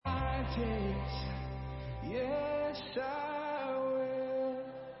takes. Yes, I will.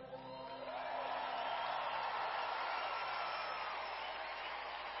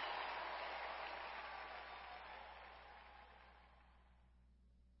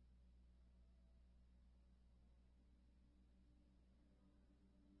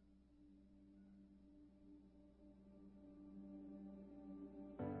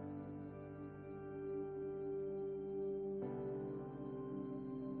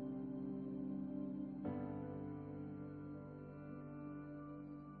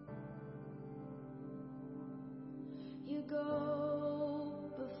 You go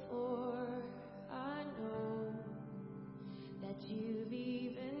before I know that you've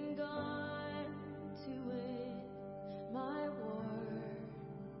even gone to win my war.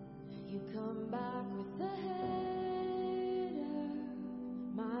 You come back with the head of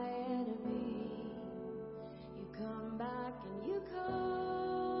my enemy. You come back and you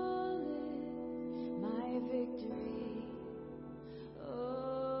call it my victory.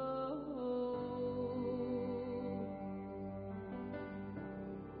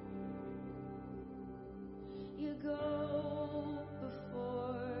 You go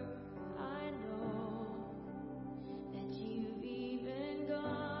before I know that you've even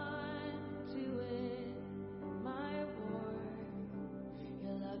gone to win my war.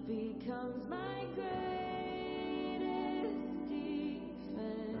 Your love becomes my greatest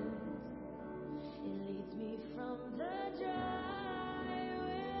defense. It leads me from the dry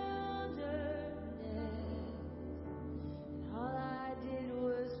wilderness, and all I did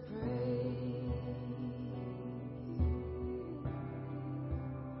was pray.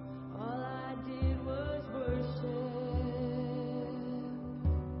 All I did was worship.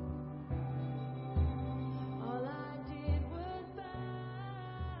 All I did was bow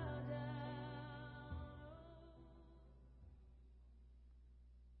down.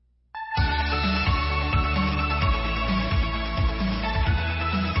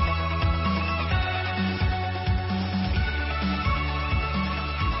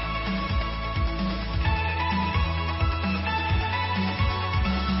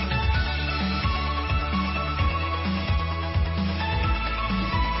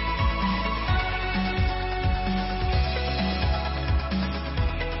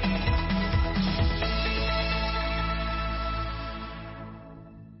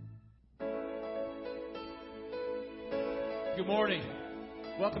 Good morning.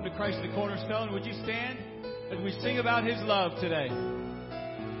 Welcome to Christ the Cornerstone. Would you stand as we sing about His love today?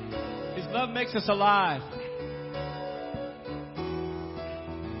 His love makes us alive.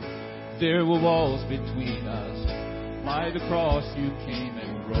 There were walls between us. By the cross you came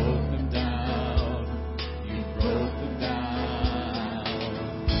and broke them down. You broke them down.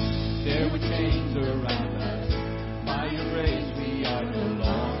 There were chains around us. By your grace we are no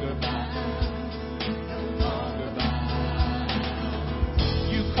longer bound. No longer bound.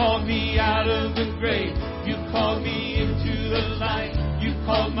 You called me out of the grave. You called me into the light. You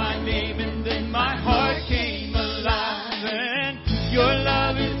called my name and then my heart came alive. And your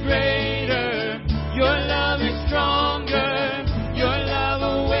love is greater. Your love is stronger. Your love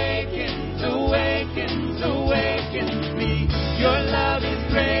awakens, awakens, awakens me. Your love is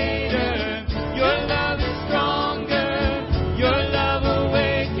greater. Your love is stronger. Your love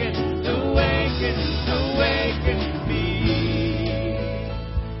awakens, awakens, awakens me.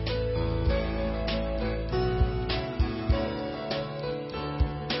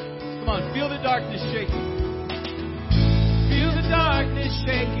 Come on, feel the darkness shaking. Feel the darkness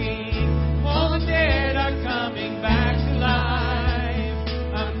shaking. All the dead are coming back to life.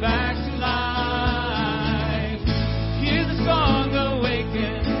 I'm back to life. Hear the song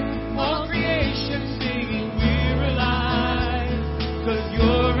awaken. All creation singing, we're alive. 'Cause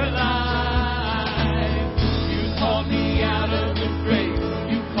you're alive. You called me out of the grave.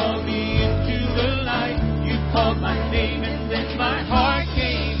 You called me into the light. You called my name and then my heart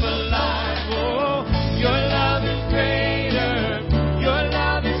came alive. Oh, your love is greater. Your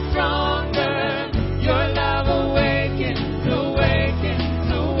love is stronger. Your love awakens,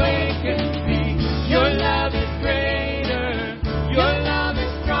 awakens, awakens me. Your love is greater. Your love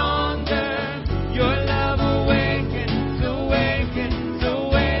is stronger. Your love awakens, awakens,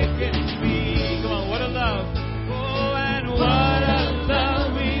 awakens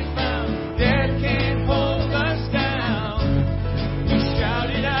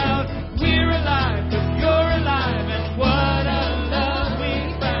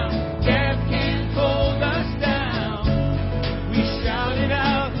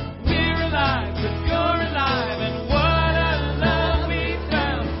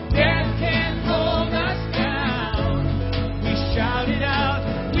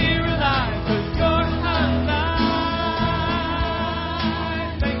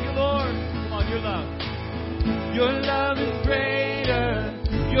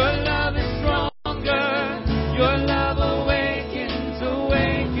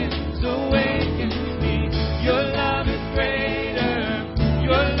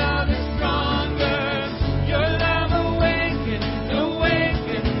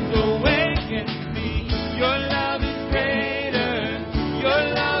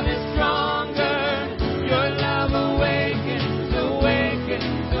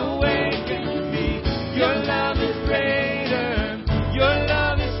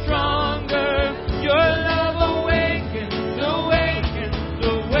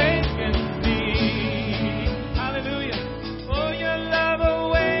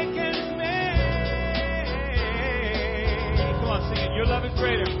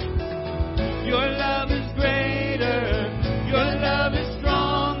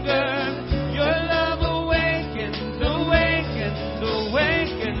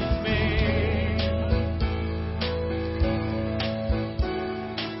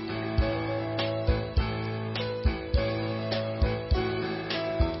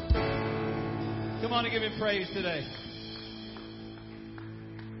Come on and give him praise today.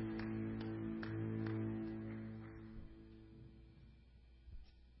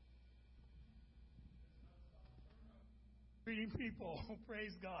 Greeting people.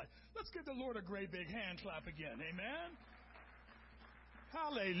 Praise God. Let's give the Lord a great big hand clap again. Amen.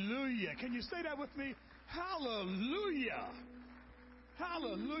 Hallelujah. Can you say that with me? Hallelujah.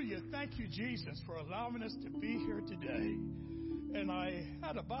 Hallelujah. Thank you, Jesus, for allowing us to be here today. And I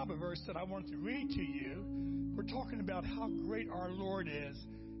had a Bible verse that I wanted to read to you. We're talking about how great our Lord is,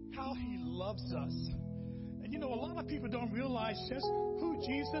 how he loves us. And you know, a lot of people don't realize just who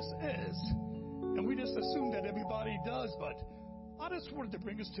Jesus is. And we just assume that everybody does. But I just wanted to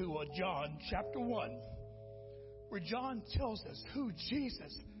bring us to John chapter 1, where John tells us who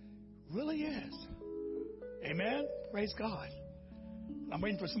Jesus really is. Amen? Praise God. I'm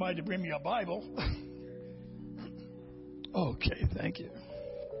waiting for somebody to bring me a Bible. Okay, thank you.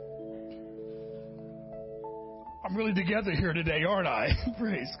 I'm really together here today, aren't I?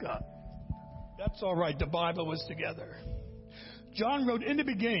 Praise God. That's all right. The Bible was together. John wrote, in the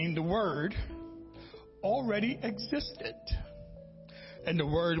beginning, the Word already existed. And the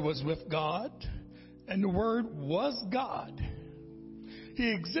Word was with God. And the Word was God.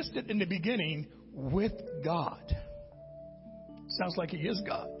 He existed in the beginning with God. Sounds like he is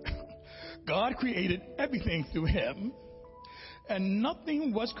God. God created everything through him. And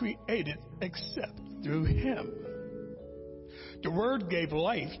nothing was created except through him. The Word gave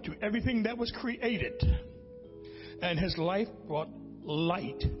life to everything that was created. And his life brought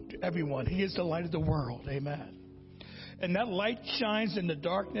light to everyone. He is the light of the world. Amen. And that light shines in the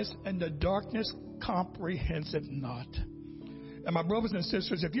darkness, and the darkness comprehends it not. And my brothers and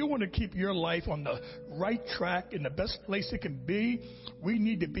sisters, if you want to keep your life on the right track, in the best place it can be, we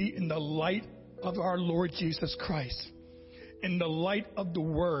need to be in the light of our Lord Jesus Christ. In the light of the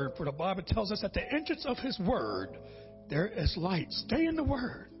Word. For the Bible tells us at the entrance of his Word, there is light. Stay in the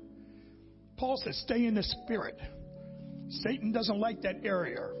Word. Paul says, stay in the Spirit. Satan doesn't like that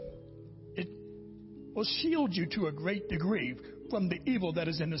area. It will shield you to a great degree from the evil that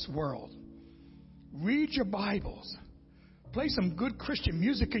is in this world. Read your Bibles. Play some good Christian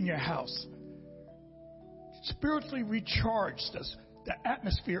music in your house. Spiritually recharge the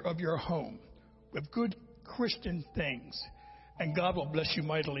atmosphere of your home with good Christian things. And God will bless you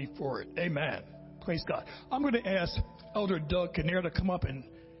mightily for it. Amen. Praise God. I'm going to ask Elder Doug Kinnear to come up, and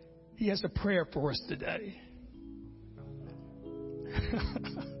he has a prayer for us today.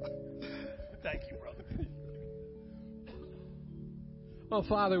 Thank you, brother. Oh,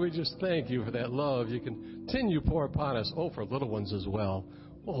 Father, we just thank you for that love you continue to pour upon us. Oh, for little ones as well.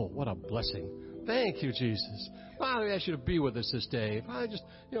 Oh, what a blessing. Thank you, Jesus. Father, I ask you to be with us this day. Father, just,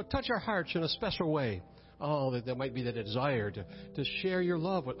 touch our hearts in a special way. Oh, that there might be the desire to share your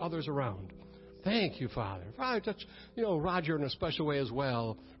love with others around. Thank you, Father. Father, touch, Roger in a special way as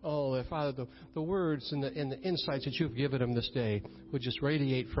well. Oh, Father, the words and the insights that you've given him this day would just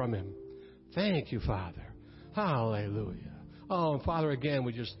radiate from him. Thank you, Father. Hallelujah. Oh, and Father, again,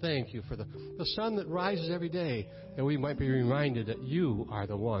 we just thank you for the sun that rises every day, that we might be reminded that you are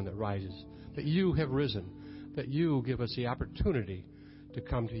the one that rises, that you have risen, that you give us the opportunity to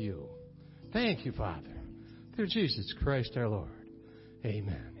come to you. Thank you, Father. Through Jesus Christ our Lord.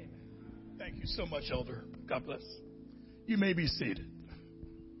 Amen. Thank you so much, Elder. God bless. You may be seated.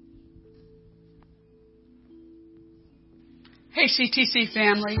 Hey, CTC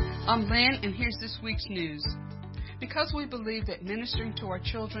family. I'm Lynn, and here's this week's news. Because we believe that ministering to our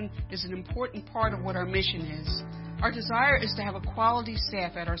children is an important part of what our mission is, our desire is to have a quality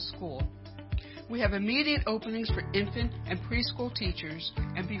staff at our school. We have immediate openings for infant and preschool teachers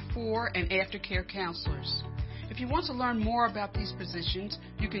and before and after care counselors. If you want to learn more about these positions,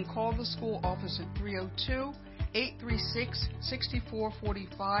 you can call the school office at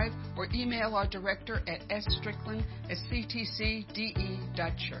 302-836-6445 or email our director at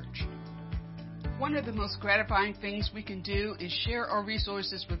sstrickland@ctcde.church. One of the most gratifying things we can do is share our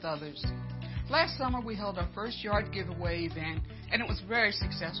resources with others. Last summer, we held our first yard giveaway event, and it was very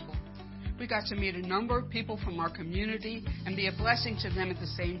successful. We got to meet a number of people from our community and be a blessing to them at the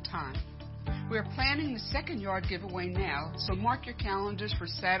same time. We are planning the second yard giveaway now, so mark your calendars for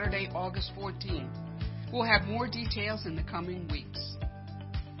Saturday, August 14th. We'll have more details in the coming weeks.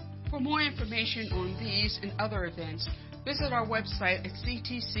 For more information on these and other events, visit our website at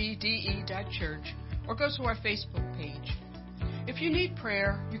ctcde.church or go to our Facebook page. If you need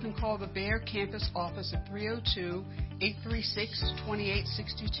prayer, you can call the Bear Campus office at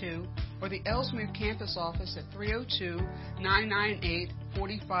 302-836-2862 or the Ellesmere Campus office at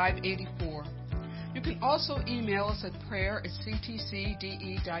 302-998-4584. You can also email us at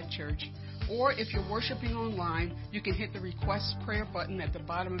prayer@ctcde.church, or if you're worshiping online, you can hit the Request Prayer button at the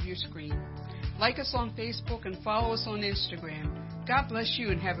bottom of your screen. Like us on Facebook and follow us on Instagram. God bless you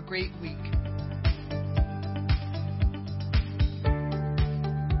and have a great week.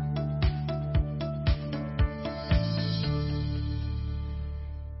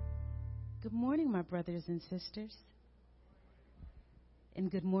 Good morning, my brothers and sisters. And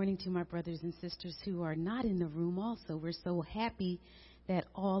good morning to my brothers and sisters who are not in the room also. We're so happy that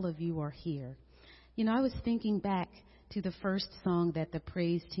all of you are here. You know, I was thinking back to the first song that the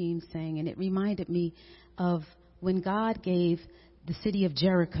praise team sang, and it reminded me of when God gave the city of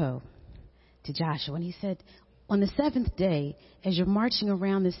Jericho to Joshua. And he said, on the seventh day, as you're marching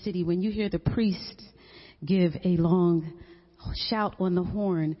around the city, when you hear the priests give a long shout on the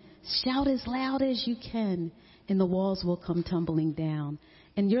horn, shout as loud as you can, and the walls will come tumbling down.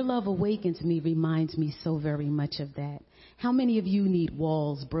 And Your Love Awakens Me reminds me so very much of that. How many of you need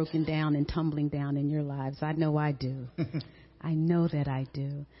walls broken down and tumbling down in your lives? I know I do. I know that I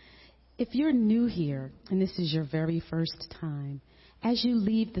do. If you're new here, and this is your very first time, as you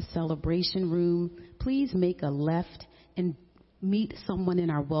leave the celebration room, please make a left and meet someone in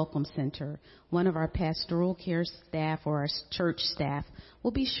our welcome center. One of our pastoral care staff or our church staff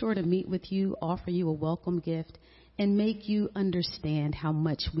will be sure to meet with you, offer you a welcome gift, and make you understand how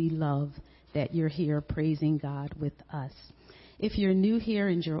much we love that you're here praising God with us. If you're new here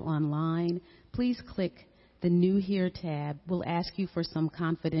and you're online, please click the New Here tab. We'll ask you for some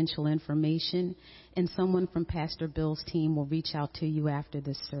confidential information, and someone from Pastor Bill's team will reach out to you after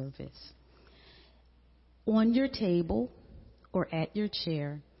the service. On your table or at your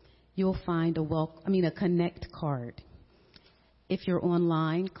chair, you'll find a Connect card. If you're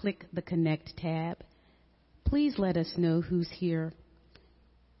online, click the Connect tab. Please let us know who's here,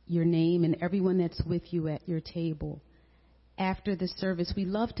 your name, and everyone that's with you at your table. After the service, we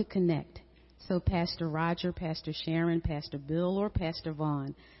love to connect. So Pastor Roger, Pastor Sharon, Pastor Bill, or Pastor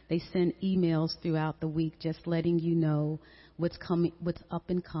Vaughn, they send emails throughout the week just letting you know what's up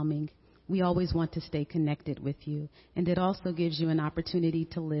and coming. We always want to stay connected with you. And it also gives you an opportunity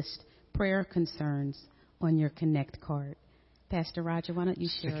to list prayer concerns on your Connect card. Pastor Roger, why don't you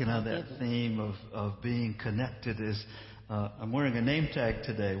share? Sticking on that theme of being connected is, I'm wearing a name tag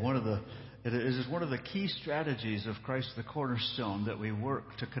today. It is one of the key strategies of Christ the Cornerstone that we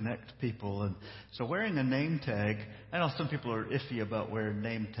work to connect people. And so wearing a name tag, I know some people are iffy about wearing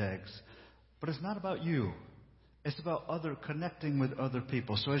name tags, but it's not about you. It's about connecting with other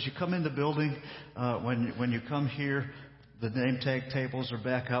people. So as you come in the building, when you come here, the name tag tables are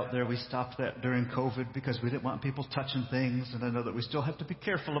back out there. We stopped that during COVID because we didn't want people touching things, and I know that we still have to be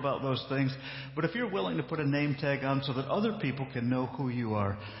careful about those things. But if you're willing to put a name tag on so that other people can know who you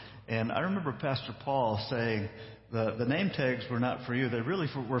are. And I remember Pastor Paul saying the name tags were not for you. They really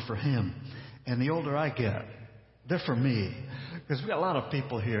were for him. And the older I get, they're for me. Because we've got a lot of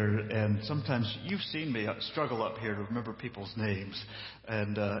people here, and sometimes you've seen me struggle up here to remember people's names.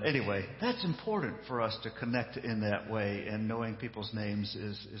 And anyway, that's important for us to connect in that way, and knowing people's names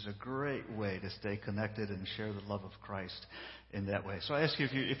is a great way to stay connected and share the love of Christ in that way. So I ask you,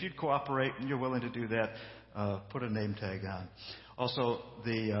 if you'd cooperate and you're willing to do that, put a name tag on. Also,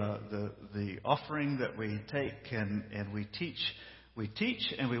 the offering that we take and we teach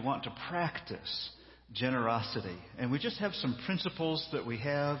and we want to practice generosity. And we just have some principles that we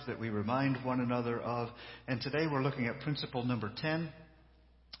have that we remind one another of. And today we're looking at principle number 10.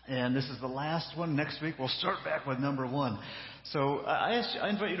 And this is the last one. Next week we'll start back with number 1. So I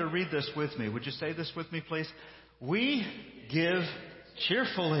invite you to read this with me. Would you say this with me, please? We give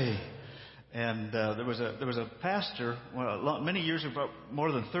cheerfully. And there was a pastor many years ago,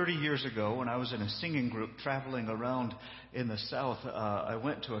 more than 30 years ago, when I was in a singing group traveling around in the South. I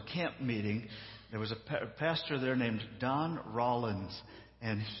went to a camp meeting. There was a pastor there named Don Rollins,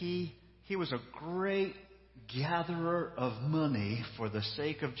 and he was a great gatherer of money for the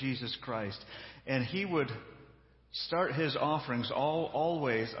sake of Jesus Christ. And he would start his offerings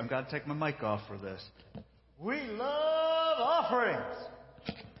always. I've got to take my mic off for this. We love offerings.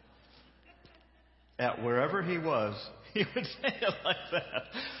 At wherever he was, he would say it like that.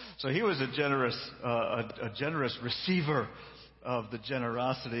 So he was a generous receiver of the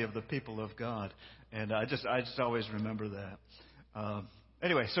generosity of the people of God. And I just always remember that.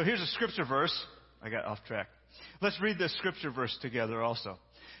 Anyway, so here's a scripture verse. I got off track. Let's read this scripture verse together also.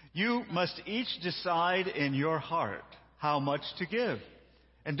 You must each decide in your heart how much to give.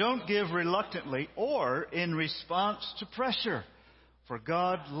 And don't give reluctantly or in response to pressure. For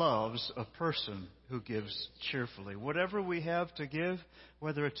God loves a person who gives cheerfully. Whatever we have to give,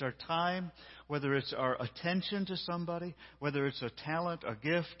 whether it's our time, whether it's our attention to somebody, whether it's a talent, a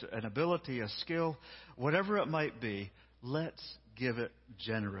gift, an ability, a skill, whatever it might be, let's give it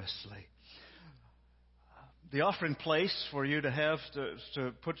generously. The offering place for you to have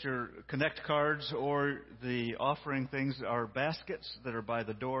to put your Connect cards or the offering things are baskets that are by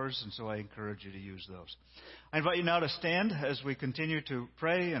the doors, and so I encourage you to use those. I invite you now to stand as we continue to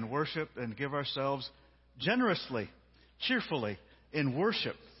pray and worship and give ourselves generously, cheerfully in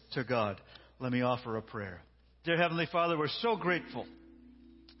worship to God. Let me offer a prayer. Dear Heavenly Father, we're so grateful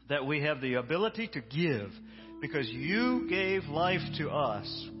that we have the ability to give. Because you gave life to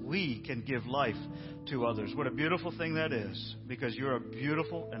us, we can give life to others. What a beautiful thing that is. Because you're a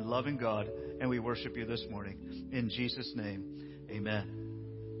beautiful and loving God, and we worship you this morning. In Jesus' name, amen.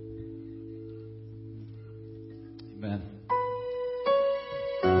 Amen.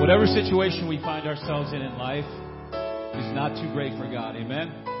 Whatever situation we find ourselves in life is not too great for God.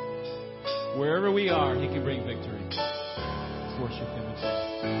 Amen. Wherever we are, He can bring victory. Let's worship Him and sing.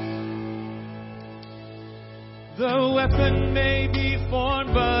 The weapon may be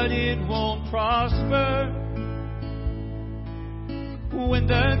formed, but it won't prosper. When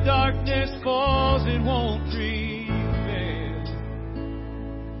the darkness falls, it won't prevail.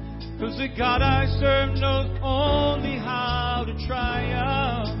 'Cause the God I serve knows only how to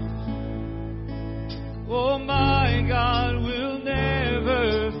triumph. Oh, my God will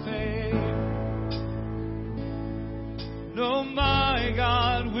never fail. No, my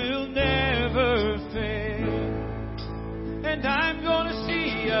God will never fail. And I'm gonna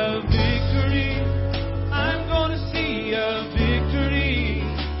see a victory. I'm gonna see a victory.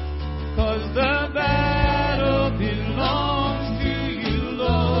 'Cause the battle belongs to you,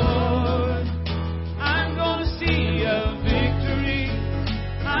 Lord. I'm gonna see a victory.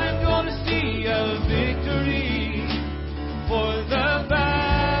 I'm gonna see a victory. For the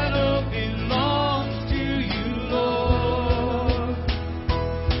battle belongs to you, Lord.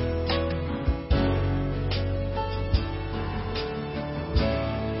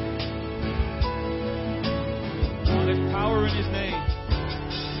 There's power in His name.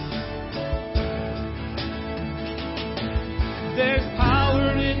 There's power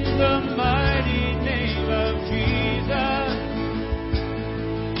in the mighty name of Jesus.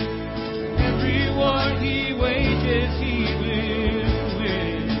 Every war He wages, He will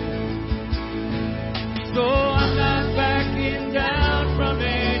win. So I'm not backing down from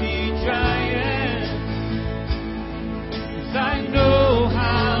any giant. 'Cause I know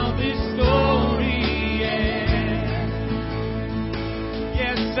how this story ends.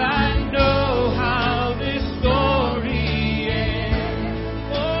 Yes, I know how this story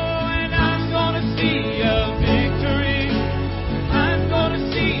ends. Oh, and I'm gonna see a victory. I'm gonna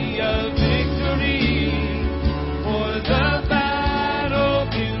see a victory. For the battle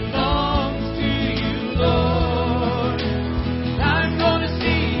belongs to you, Lord. I'm gonna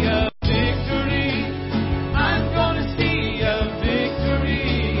see a victory. I'm gonna see a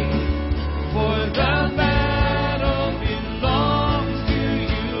victory. For the battle belongs to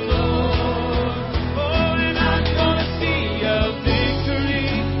you, Lord. Oh, and I'm gonna see a victory.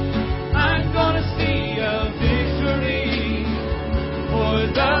 I'm gonna see a victory. For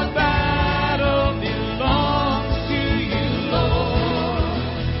the battle belongs to you, Lord.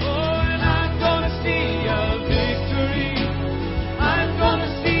 Oh, and I'm gonna see a victory. I'm gonna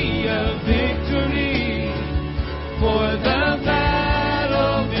see a victory. For the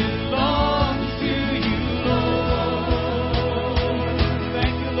battle belongs to you, Lord.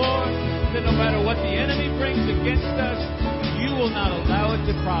 Thank you, Lord, that no matter what the enemy brings against us, you will not allow it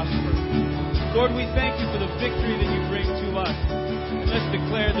to prosper. Lord, we thank you for the victory that you bring to us. And let's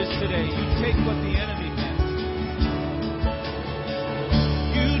declare this today. You take what the enemy meant.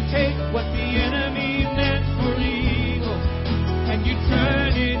 You take what the enemy meant for evil, and you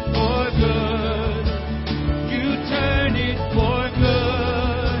turn it for good. You turn it for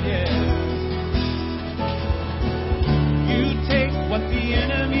good, yeah. You take what the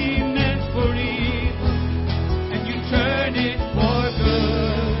enemy meant for evil, and you turn it for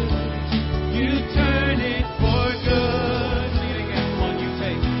good. You turn it for good. Sing it again. Come on, you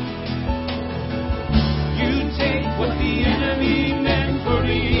take. You take what the enemy meant for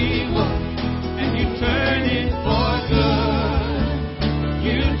evil, and you turn it for good.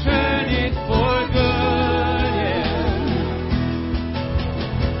 You turn it for good, yeah.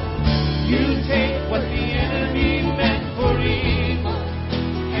 You take what the enemy meant for evil,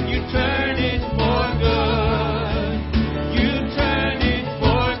 and you turn it for good. You turn it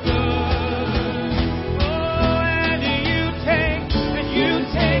for good. Oh, and you take and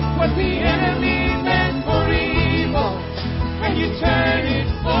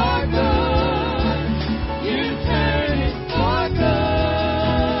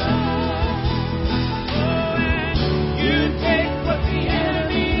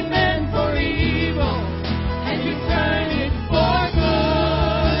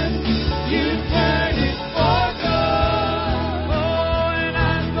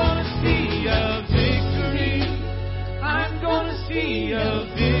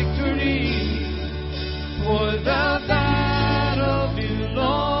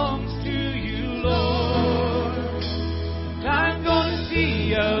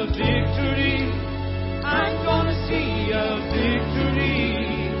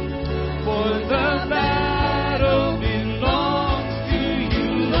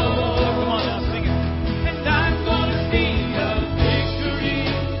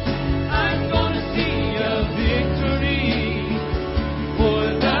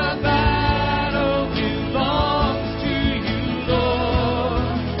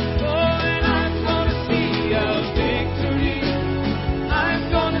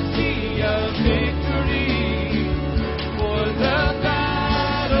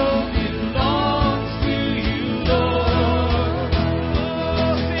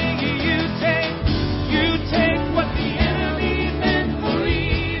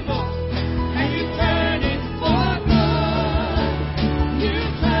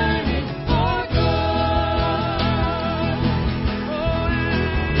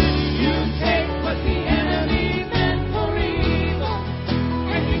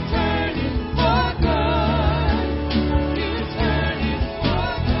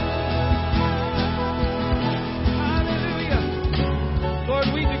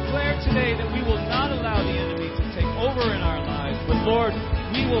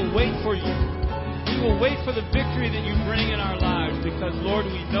will wait for you. We will wait for the victory that you bring in our lives because, Lord,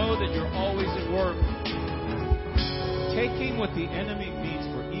 we know that you're always at work, taking what the enemy means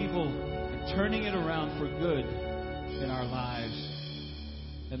for evil and turning it around for good in our lives.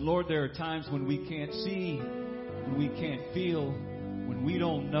 And, Lord, there are times when we can't see, when we can't feel, when we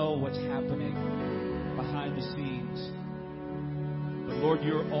don't know what's happening behind the scenes. But, Lord,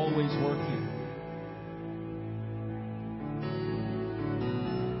 you're always working.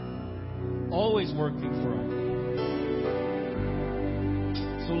 Always working for us.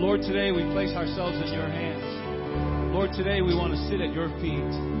 So, Lord, today we place ourselves in your hands. Lord, today we want to sit at your feet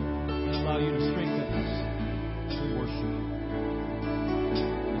and allow you to strengthen us as we worship you.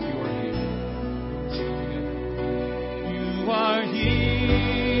 As you are here. Sing together. You are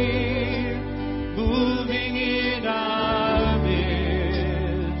here, moving in our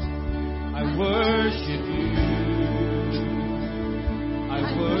midst. I worship you. I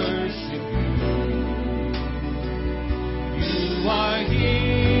worship you. You are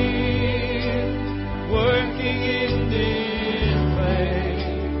here, working in this place.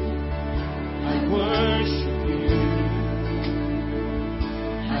 I worship you.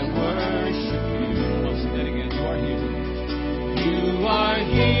 I worship you. I'll sing that again. You are here. You are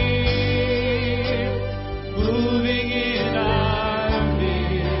here, moving in our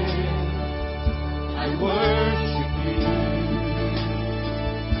midst. I worship you.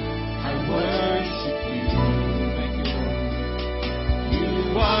 I worship you. Thank you, Lord. You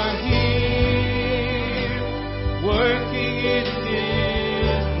are here, working in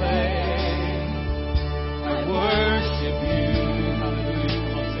this place. I worship you. Hallelujah.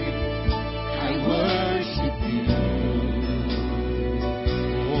 Come on, sing it. I worship you.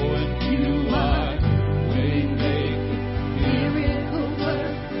 Oh, and you are waymaker, Miracle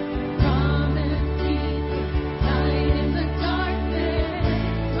worker, promise keeper, light in the darkness,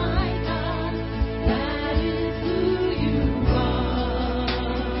 my God, that is who you are.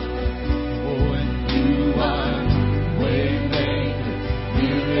 oh, and you are Waymaker,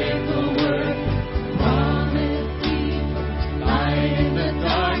 miracle worker, promise keeper, light in the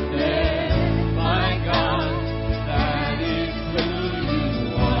darkness, my God, that is who you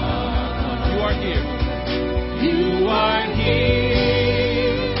are. You are here. You are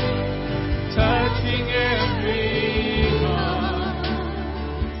here, touching every heart.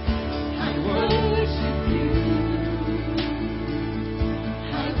 I worship you.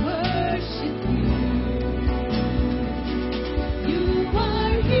 I worship you. You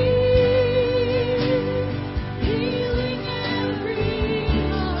are here, healing every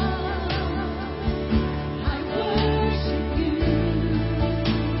heart. I worship you.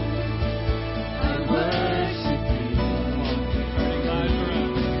 I worship you. Turning lives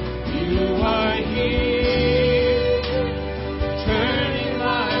around. You are here, turning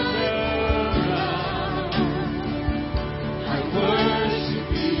lives around. I worship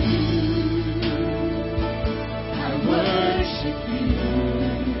you. I worship you.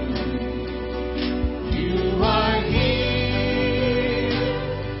 You are here,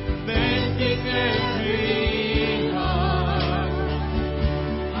 mending every heart.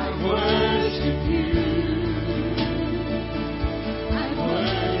 I worship you. I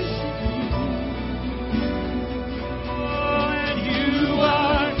worship Oh, and you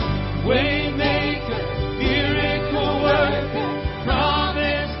are waymaker, miracle worker,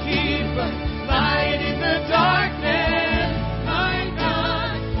 promise keeper, light in the darkness. My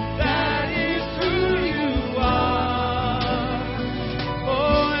God, that is who you are.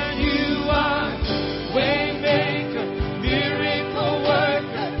 Oh, and you are waymaker, miracle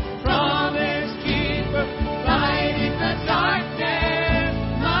worker, promise keeper, light in the darkness.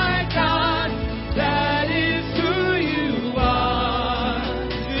 My God, that is who you are.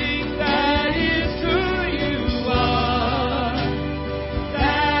 Sing, that is who you are.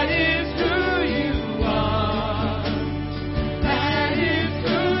 That is who you are. That is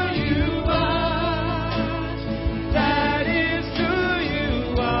who you are. That is who you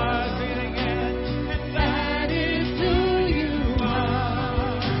are. Sing it again. And that is who you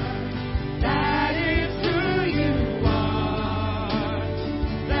are. That is who you are.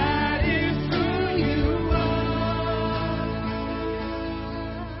 That is who you are.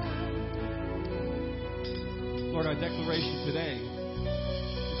 Lord, our declaration today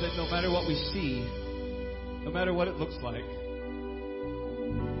is that no matter what we see, no matter what it looks like,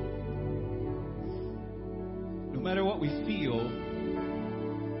 no matter what we feel,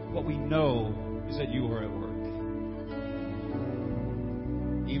 what we know is that you are at work.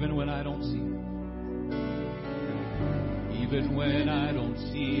 Even when I don't see it. Even when I don't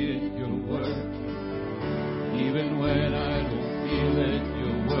see it, you're working. Even when I don't feel it,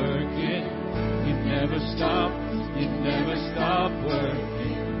 you're working. stop. You never stop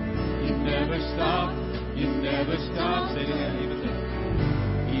working. You never stop. You never stop. Say it again.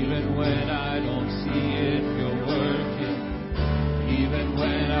 Even when I don't see it, you're working. Even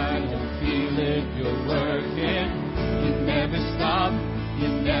when I don't feel it, you're working. You never stop. You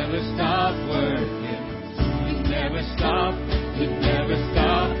never stop working. You never stop. You never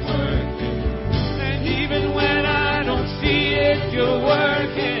stop working. And even when I don't see it, you're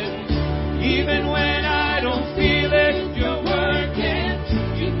working. Even when I don't feel it, you're working.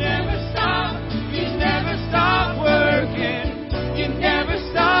 You never stop. You never stop working. You never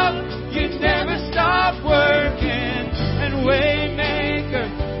stop. You never stop working. And waymaker,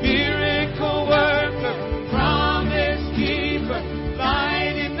 miracle worker, promise keeper,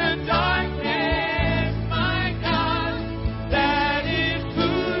 light in the darkness, my God, that is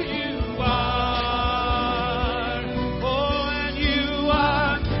who you are. Oh, and you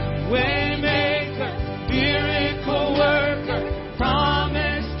are waymaker, miracle worker,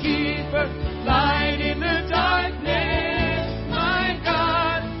 promise keeper, light in the darkness, my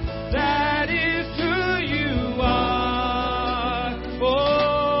God, that is who you are.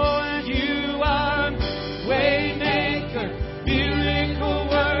 Oh, and you are waymaker, miracle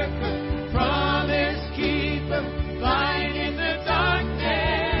worker, promise keeper, light in the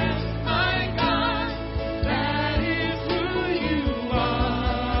darkness, my God, that is who you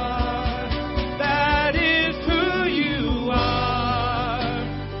are. That is who you are.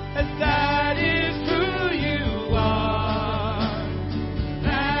 And that is who you are.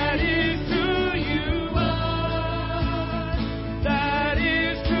 That is who you are. That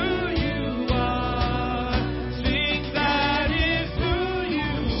is who you are. Sing, that is who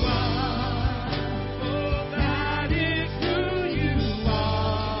you are. Oh, that is who you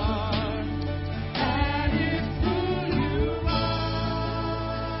are. That is who you are.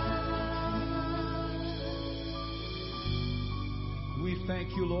 We thank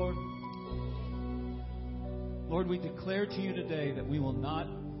you, Lord. Lord, we declare to you today that we will not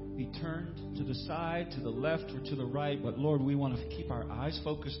be turned to the side, to the left, or to the right, but Lord, we want to keep our eyes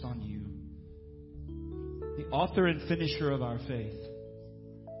focused on you, the author and finisher of our faith.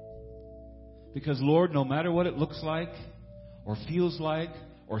 Because, Lord, no matter what it looks like, or feels like,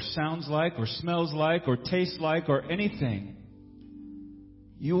 or sounds like, or smells like, or tastes like, or anything,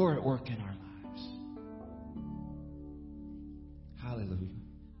 you are at work in our lives. Hallelujah.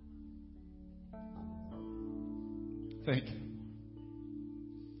 Thank you.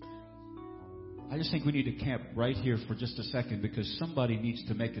 I just think we need to camp right here for just a second, because somebody needs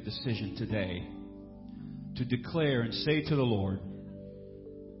to make a decision today to declare and say to the Lord,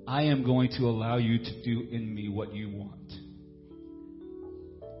 I am going to allow you to do in me what you want.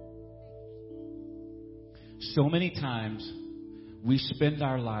 So many times we spend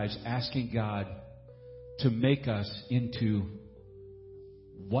our lives asking God to make us into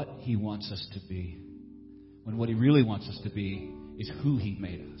what He wants us to be, when what He really wants us to be is who He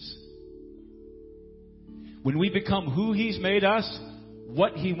made us. When we become who He's made us,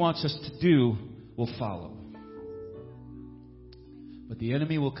 what He wants us to do will follow. But the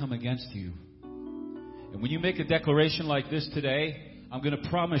enemy will come against you. And when you make a declaration like this today, I'm going to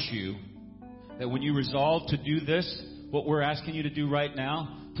promise you that when you resolve to do this, what we're asking you to do right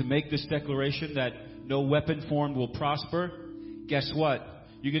now, to make this declaration that no weapon formed will prosper, guess what?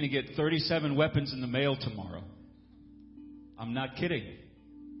 You're going to get 37 weapons in the mail tomorrow. I'm not kidding.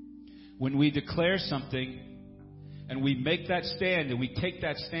 When we declare something and we make that stand and we take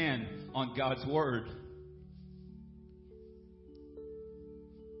that stand on God's word,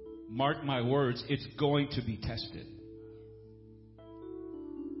 mark my words, it's going to be tested.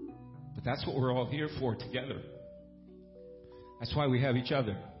 But that's what we're all here for together. That's why we have each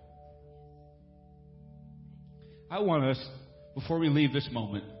other. I want us, before we leave this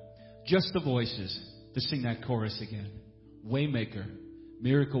moment, just the voices to sing that chorus again. Waymaker,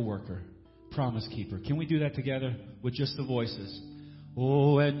 miracle worker, promise keeper. Can we do that together with just the voices?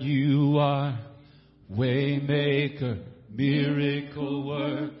 Oh, and you are waymaker, miracle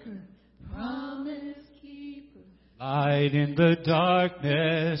worker, Promise keeper. light in the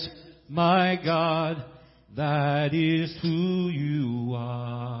darkness, my God, that is who you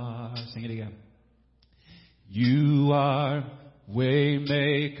are. Sing it again. You are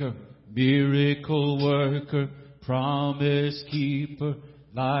waymaker, miracle worker, promise keeper,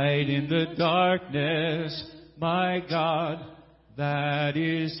 light in the darkness, my God, that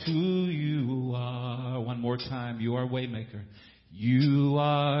is who you are. One more time. You are waymaker. You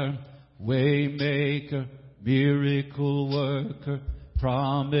are waymaker, miracle worker,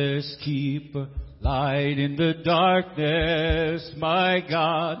 promise keeper, light in the darkness, my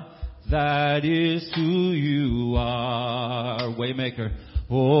God, That is who you are. Waymaker.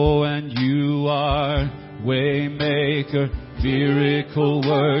 Oh, and you are Waymaker, miracle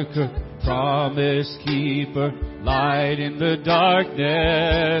worker, promise keeper, light in the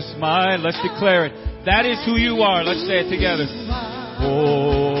darkness. Let's declare it. That is who you are. Let's say it together.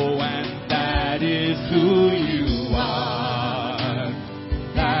 Oh, and that is who you are.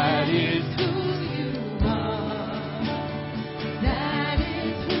 That is who you are. That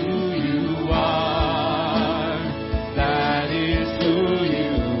is who you are. That is who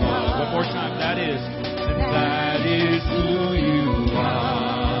you are. One more time. That is. And that is who you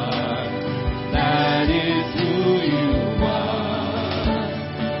are. That is who you are.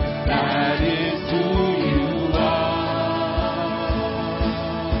 That is who you are.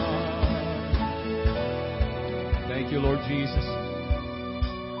 Thank you, Lord Jesus.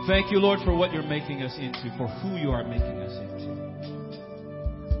 Thank you, Lord, for what you're making us into, for who you are making us into.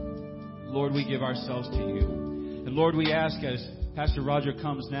 Lord, we give ourselves to you. And Lord, we ask as Pastor Roger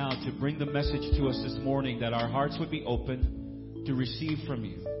comes now to bring the message to us this morning that our hearts would be open to receive from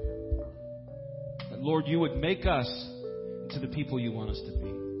you. That, Lord, you would make us into the people you want us to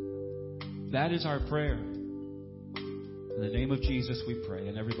be. That is our prayer. In the name of Jesus we pray.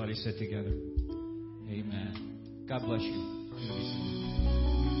 And everybody said together, amen. God bless you.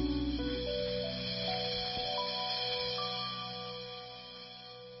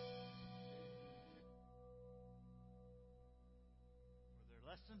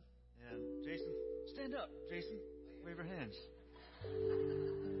 Lesson and Jason, stand up. Jason, wave your hands.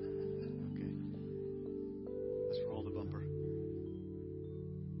 Okay. Let's roll the bumper.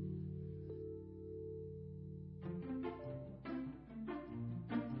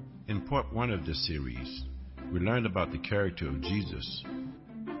 In part 1 of this series, we learned about the character of Jesus.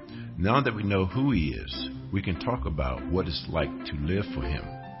 Now that we know who he is, we can talk about what it's like to live for him.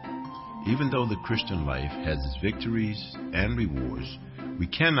 Even though the Christian life has its victories and rewards, we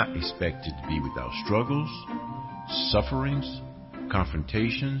cannot expect it to be without struggles, sufferings,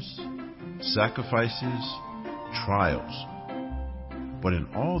 confrontations, sacrifices, trials. But in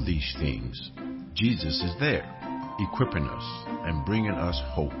all these things, Jesus is there, equipping us and bringing us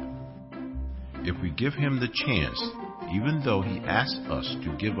hope. If we give him the chance, even though he asks us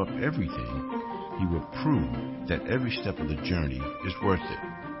to give up everything, he will prove that every step of the journey is worth it.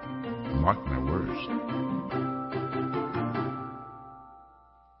 Mark my words.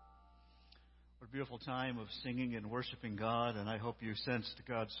 What a beautiful time of singing and worshiping God, and I hope you sensed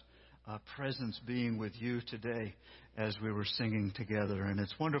God's presence being with you today as we were singing together. And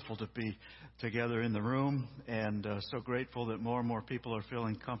it's wonderful to be together in the room, and so grateful that more and more people are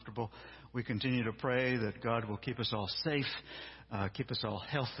feeling comfortable. We continue to pray that God will keep us all safe, keep us all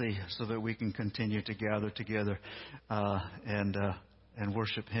healthy, so that we can continue to gather together and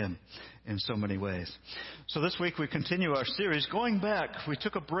worship him in so many ways. So this week we continue our series. Going back, we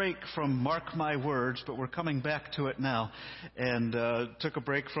took a break from Mark My Words, but we're coming back to it now, and took a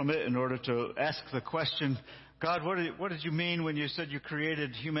break from it in order to ask the question, God, what did you mean when you said you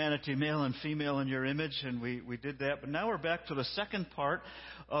created humanity, male and female, in your image? And we did that. But now we're back to the second part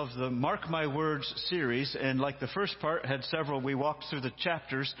of the Mark My Words series. And like the first part had several, we walked through the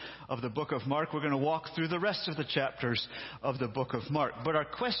chapters of the book of Mark. We're going to walk through the rest of the chapters of the book of Mark. But our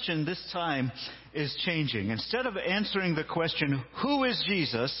question this time is changing. Instead of answering the question, who is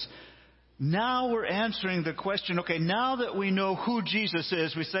Jesus? Now we're answering the question, okay, now that we know who Jesus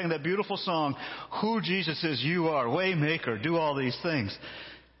is, we sang that beautiful song, who Jesus is, you are, Waymaker, do all these things.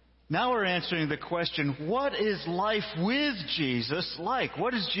 Now we're answering the question, what is life with Jesus like?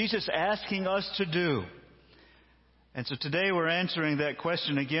 What is Jesus asking us to do? And so today we're answering that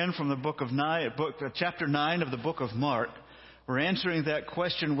question again from the chapter 9 of the book of Mark. We're answering that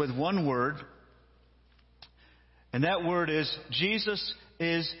question with one word, and that word is Jesus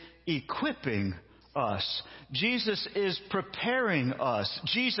is equipping us. Jesus is preparing us.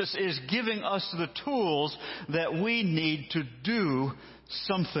 Jesus is giving us the tools that we need to do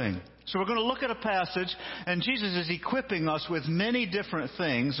something. So we're going to look at a passage, and Jesus is equipping us with many different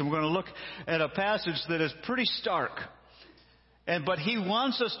things. And we're going to look at a passage that is pretty stark. But he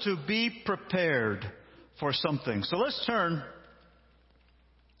wants us to be prepared for something. So let's turn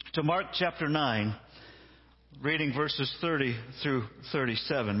to Mark chapter 9. Reading verses 30 through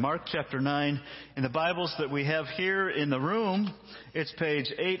 37. Mark chapter 9. In the Bibles that we have here in the room, it's page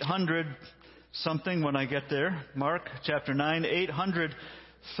 800 something when I get there. Mark chapter 9,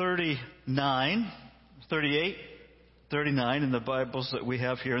 839, 38, 39 in the Bibles that we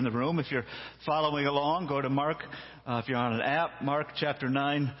have here in the room. If you're following along, go to Mark. If you're on an app, Mark chapter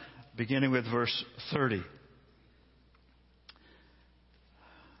 9, beginning with verse 30.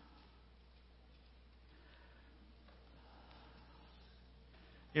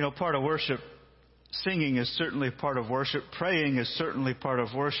 You know, part of worship, singing is certainly part of worship. Praying is certainly part of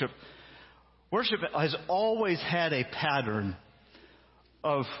worship. Worship has always had a pattern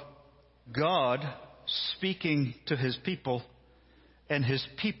of God speaking to His people and His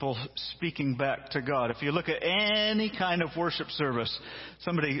people speaking back to God. If you look at any kind of worship service,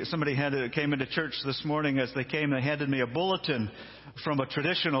 somebody came into church this morning. As they came, they handed me a bulletin from a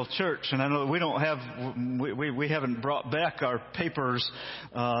traditional church, and I know that we haven't brought back our papers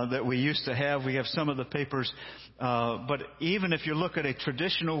that we used to have. We have some of the papers, but even if you look at a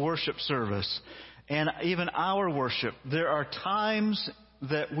traditional worship service and even our worship, there are times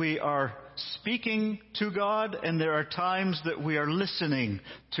that we are speaking to God, and there are times that we are listening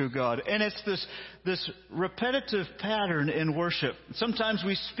to God. And it's this repetitive pattern in worship. Sometimes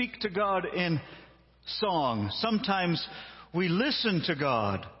we speak to God in song. Sometimes we listen to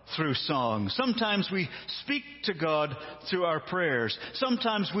God through song. Sometimes we speak to God through our prayers.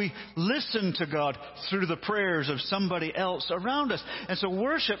 Sometimes we listen to God through the prayers of somebody else around us. And so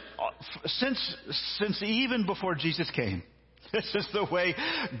worship, since even before Jesus came, this is the way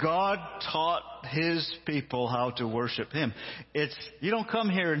God taught His people how to worship Him. You don't come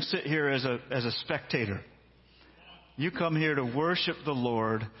here and sit here as a spectator. You come here to worship the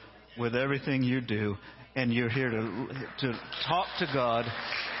Lord with everything you do, and you're here to talk to God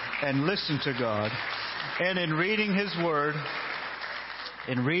and listen to God. And in reading His Word,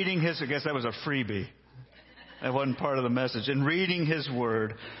 I guess that was a freebie. That wasn't part of the message. In reading His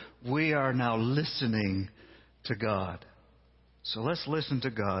Word, we are now listening to God. So let's listen to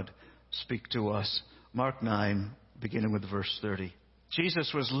God speak to us. Mark 9, beginning with verse 30.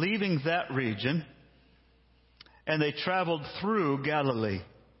 Jesus was leaving that region, and they traveled through Galilee.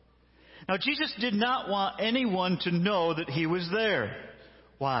 Now, Jesus did not want anyone to know that He was there.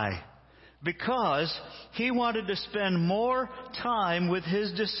 Why? Because He wanted to spend more time with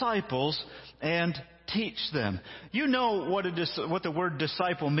His disciples and teach them. You know what the word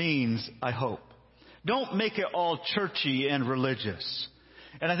disciple means, I hope. Don't make it all churchy and religious.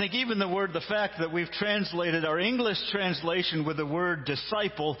 And I think even the fact that we've translated our English translation with the word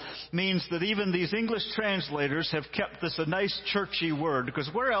disciple means that even these English translators have kept this a nice churchy word.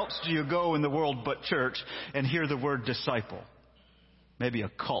 Because where else do you go in the world but church and hear the word disciple? Maybe a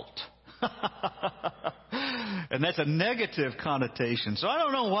cult. And that's a negative connotation. So I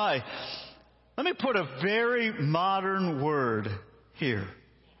don't know why. Let me put a very modern word here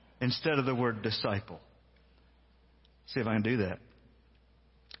instead of the word disciple. See if I can do that.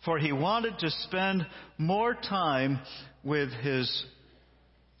 For He wanted to spend more time with His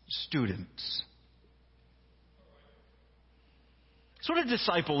students. That's what a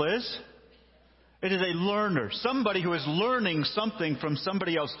disciple is. It is a learner, somebody who is learning something from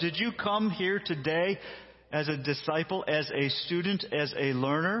somebody else. Did you come here today as a disciple, as a student, as a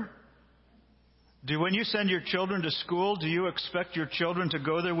learner? When you send your children to school, do you expect your children to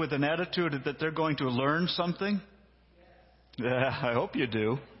go there with an attitude that they're going to learn something? Yeah, I hope you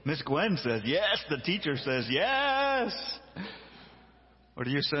do. Miss Gwen says yes. The teacher says yes. Or do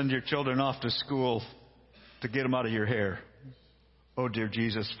you send your children off to school to get them out of your hair? Oh, dear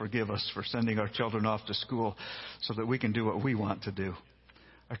Jesus, forgive us for sending our children off to school so that we can do what we want to do.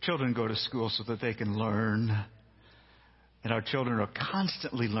 Our children go to school so that they can learn. And our children are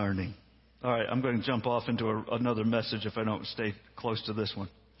constantly learning. All right, I'm going to jump off into another message if I don't stay close to this one.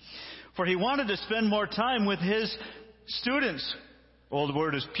 For He wanted to spend more time with His students. Old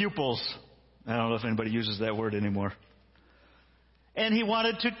word is pupils. I don't know if anybody uses that word anymore. And He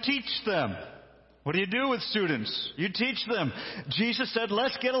wanted to teach them. What do you do with students? You teach them. Jesus said,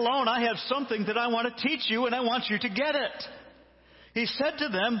 let's get alone. I have something that I want to teach you, and I want you to get it. He said to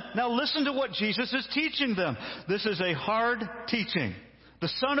them, now listen to what Jesus is teaching them. This is a hard teaching. The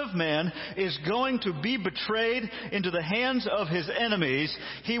Son of Man is going to be betrayed into the hands of His enemies.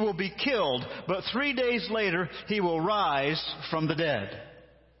 He will be killed, but 3 days later, He will rise from the dead.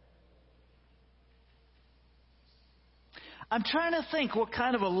 I'm trying to think what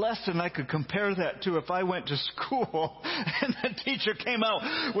kind of a lesson I could compare that to if I went to school and the teacher came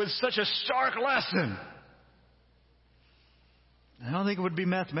out with such a stark lesson. I don't think it would be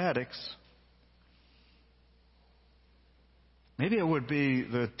mathematics. Maybe it would be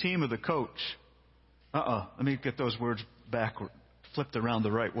the team of the coach. Let me get those words backward, flipped around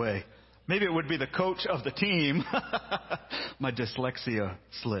the right way. Maybe it would be the coach of the team. My dyslexia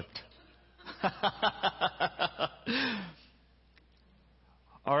slipped.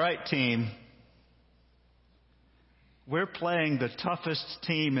 All right, team. We're playing the toughest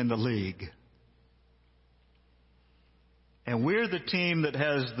team in the league. And we're the team that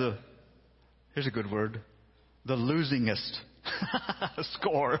has here's a good word, the losingest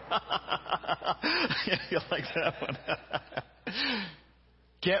Score. You like that one?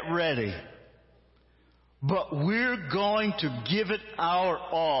 Get ready. But we're going to give it our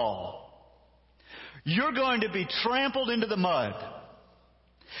all. You're going to be trampled into the mud.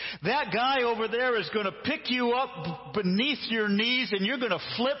 That guy over there is going to pick you up beneath your knees and you're going to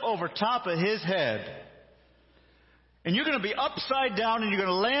flip over top of his head. And you're going to be upside down and you're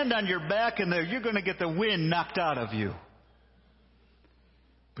going to land on your back and you're going to get the wind knocked out of you.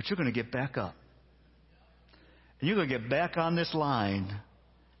 But you're going to get back up. And you're going to get back on this line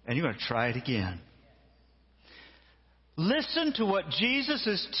and you're going to try it again. Listen to what Jesus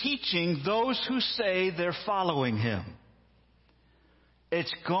is teaching those who say they're following Him.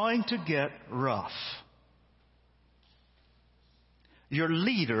 It's going to get rough. Your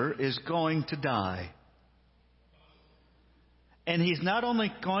leader is going to die. And he's not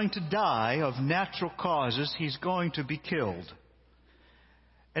only going to die of natural causes, he's going to be killed.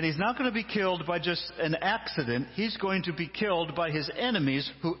 And he's not going to be killed by just an accident. He's going to be killed by his enemies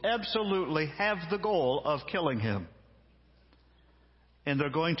who absolutely have the goal of killing him. And they're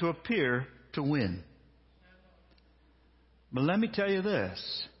going to appear to win. But let me tell you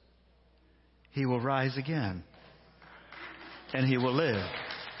this. He will rise again. And he will live.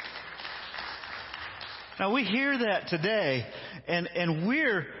 Now we hear that today, and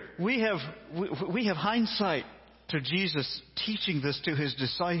we have hindsight to Jesus teaching this to his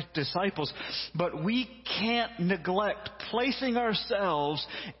disciples, but we can't neglect placing ourselves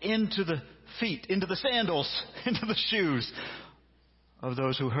into the feet, into the sandals, into the shoes of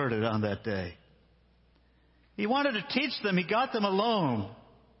those who heard it on that day. He wanted to teach them. He got them alone.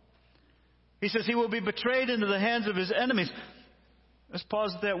 He says he will be betrayed into the hands of his enemies. Let's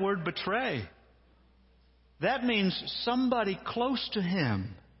pause at that word betray. That means somebody close to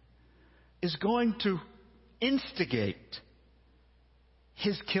him is going to instigate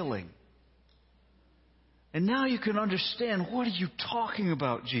his killing. And now you can understand, what are you talking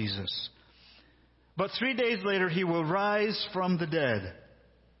about, Jesus? But 3 days later, he will rise from the dead.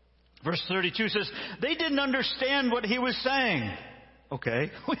 Verse 32 says, they didn't understand what he was saying.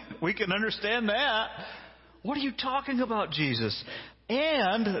 Okay, we can understand that. What are you talking about, Jesus?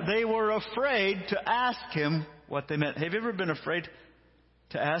 And they were afraid to ask him what they meant. Have you ever been afraid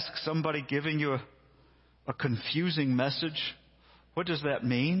to ask somebody giving you a confusing message? What does that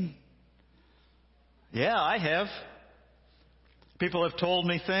mean? Yeah, I have. People have told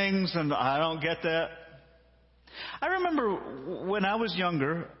me things and I don't get that. I remember when I was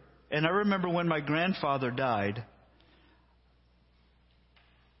younger, and I remember when my grandfather died.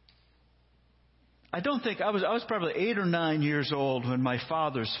 I was probably 8 or 9 years old when my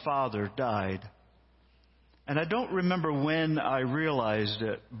father's father died. And I don't remember when I realized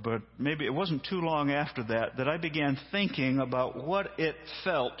it, but maybe it wasn't too long after that I began thinking about what it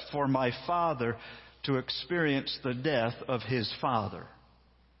felt for my father to experience the death of his father.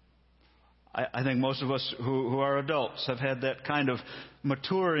 I think most of us who are adults have had that kind of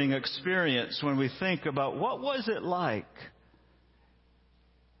maturing experience when we think about what was it like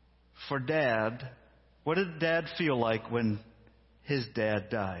for Dad. What did Dad feel like when his dad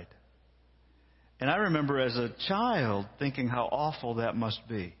died? And I remember as a child thinking how awful that must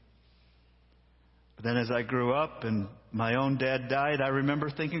be. But then as I grew up and my own dad died, I remember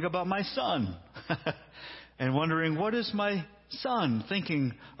thinking about my son and wondering, what is my son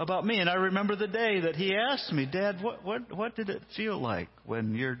thinking about me? And I remember the day that he asked me, Dad, what did it feel like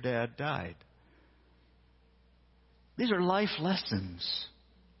when your dad died? These are life lessons.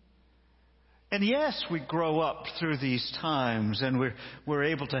 And yes, we grow up through these times and we're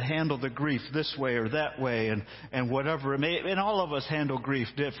able to handle the grief this way or that way and whatever it may. And all of us handle grief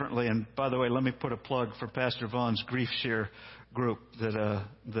differently. And by the way, let me put a plug for Pastor Vaughn's Grief Share group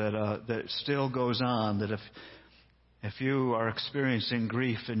that still goes on. That if you are experiencing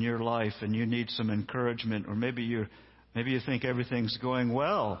grief in your life and you need some encouragement, or maybe you think everything's going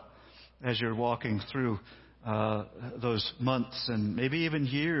well as you're walking through those months and maybe even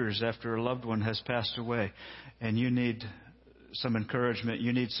years after a loved one has passed away, and you need some encouragement,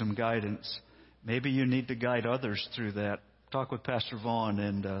 you need some guidance. Maybe you need to guide others through that. Talk with Pastor Vaughn,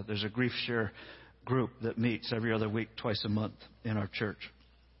 and there's a Grief Share group that meets every other week, twice a month in our church.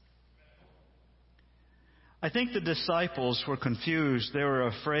 I think the disciples were confused. They were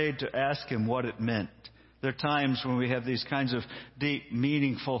afraid to ask him what it meant. There are times when we have these kinds of deep,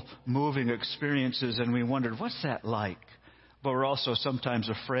 meaningful, moving experiences and we wondered, what's that like? But we're also sometimes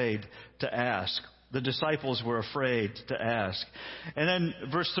afraid to ask. The disciples were afraid to ask. And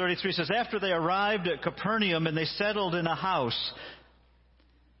then verse 33 says, after they arrived at Capernaum and they settled in a house.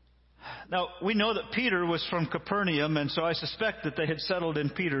 Now, we know that Peter was from Capernaum, and so I suspect that they had settled in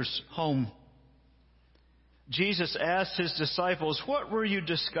Peter's home. Jesus asked his disciples, "What were you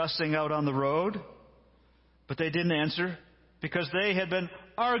discussing out on the road?" But they didn't answer because they had been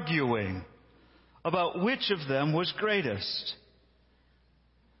arguing about which of them was greatest.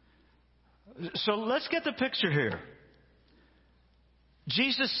 So let's get the picture here.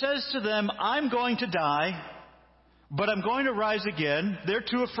 Jesus says to them, "I'm going to die, but I'm going to rise again." They're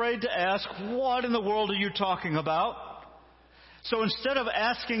too afraid to ask, "What in the world are you talking about?" So instead of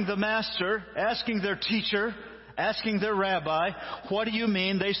asking the master, asking their teacher, asking their rabbi, "What do you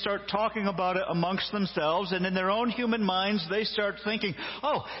mean?" they start talking about it amongst themselves, and in their own human minds, they start thinking,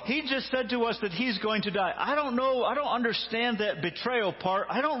 "Oh, he just said to us that he's going to die. I don't know, I don't understand that betrayal part.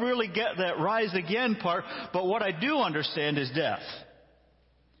 I don't really get that rise again part, but what I do understand is death.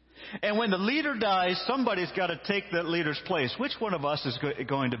 And when the leader dies, somebody's got to take that leader's place. Which one of us is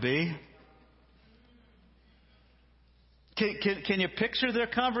going to be?" Can you picture their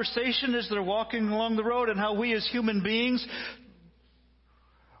conversation as they're walking along the road, and how we as human beings,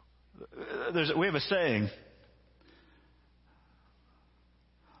 we have a saying.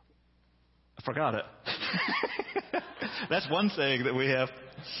 I forgot it. That's one saying that we have.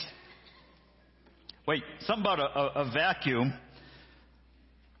 Wait, something about a vacuum.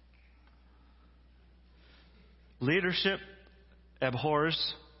 Leadership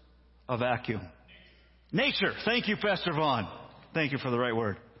abhors a vacuum. Nature. Thank you, Pastor Vaughn. Thank you for the right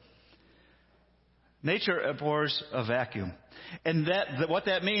word. Nature abhors a vacuum. And what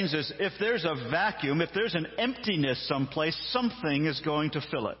that means is if there's a vacuum, if there's an emptiness someplace, something is going to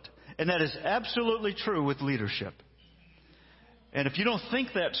fill it. And that is absolutely true with leadership. And if you don't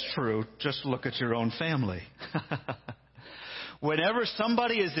think that's true, just look at your own family. Whenever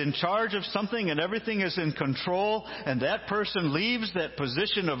somebody is in charge of something and everything is in control, and that person leaves that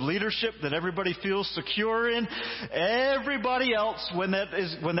position of leadership that everybody feels secure in, everybody else, when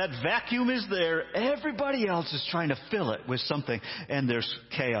that vacuum is there, everybody else is trying to fill it with something, and there's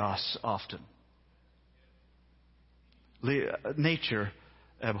chaos often. Nature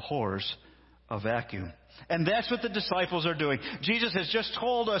abhors a vacuum. And that's what the disciples are doing. Jesus has just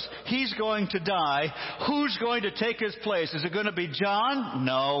told us he's going to die. Who's going to take his place? Is it going to be John?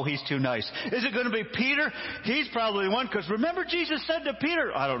 No, he's too nice. Is it going to be Peter? He's probably the one, because remember Jesus said to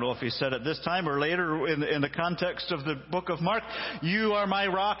Peter, I don't know if he said it this time or later in the context of the book of Mark, "You are my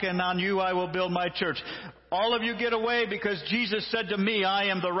rock, and on you I will build my church. All of you get away, because Jesus said to me, I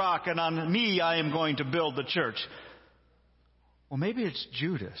am the rock, and on me I am going to build the church." Well, maybe it's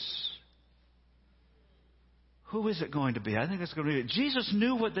Judas. Who is it going to be? I think it's going to be. Jesus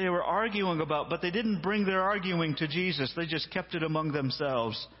knew what they were arguing about, but they didn't bring their arguing to Jesus. They just kept it among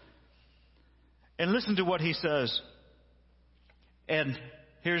themselves. And listen to what he says. And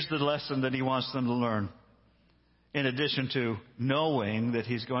here's the lesson that he wants them to learn. In addition to knowing that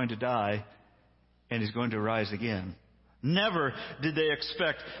he's going to die and he's going to rise again. Never did they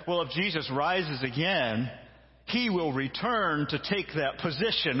expect, well, if Jesus rises again, he will return to take that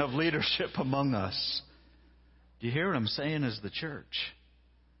position of leadership among us. Do you hear what I'm saying as the church?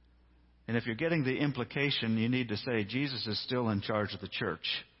 And if you're getting the implication, you need to say, Jesus is still in charge of the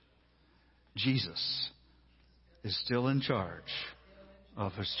church. Jesus is still in charge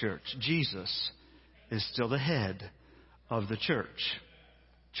of his church. Jesus is still the head of the church.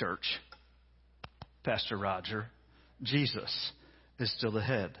 Church. Pastor Roger. Jesus is still the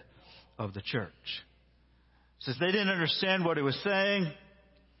head of the church. Since they didn't understand what he was saying,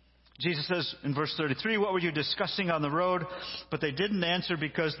 Jesus says in verse 33, "What were you discussing on the road?" But they didn't answer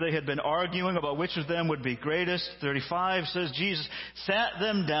because they had been arguing about which of them would be greatest. 35 says Jesus sat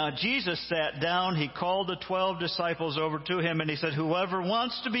them down. Jesus sat down. He called the 12 disciples over to him, and he said, "Whoever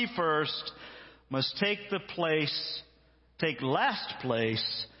wants to be first must take last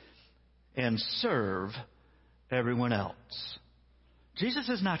place, and serve everyone else." Jesus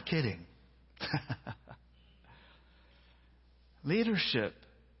is not kidding. Leadership,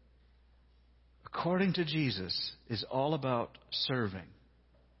 according to Jesus, is all about serving.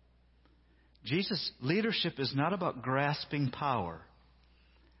 Leadership is not about grasping power.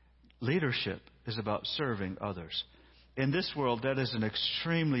 Leadership is about serving others. In this world, that is an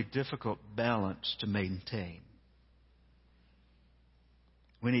extremely difficult balance to maintain.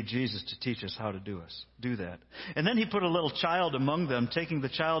 We need Jesus to teach us how to do that. And then he put a little child among them. Taking the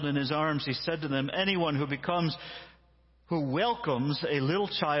child in his arms, he said to them, "Anyone who welcomes a little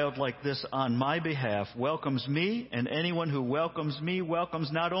child like this on my behalf welcomes me, and anyone who welcomes me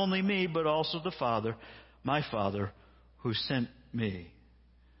welcomes not only me, but also the Father, my Father, who sent me."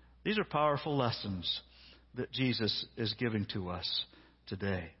 These are powerful lessons that Jesus is giving to us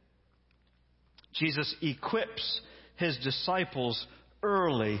today. Jesus equips his disciples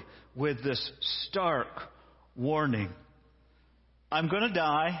early with this stark warning. I'm going to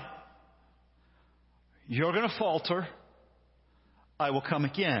die. You're going to falter. I will come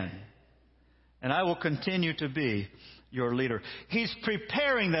again. And I will continue to be your leader. He's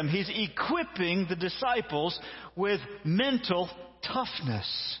preparing them. He's equipping the disciples with mental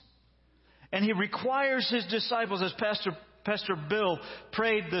toughness. And he requires his disciples, as Pastor Bill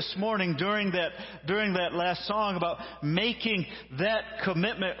prayed this morning during that last song about making that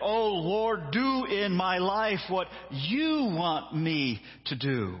commitment. Oh Lord, do in my life what you want me to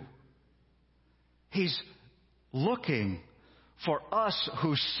do. He's looking for us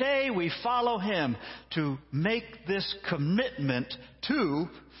who say we follow him to make this commitment to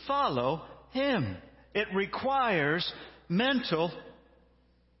follow him. It requires mental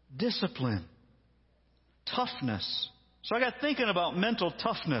discipline, toughness. So I got thinking about mental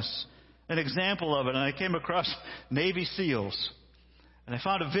toughness, an example of it, and I came across Navy SEALs. And I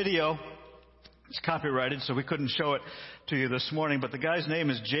found a video. It's copyrighted, so we couldn't show it to you this morning, but the guy's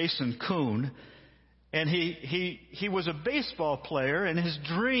name is Jason Kuhn. And he was a baseball player, and his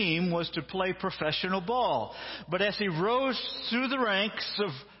dream was to play professional ball. But as he rose through the ranks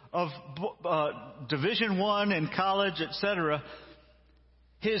of Division I in college, etc.,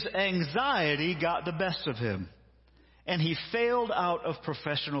 his anxiety got the best of him. And he failed out of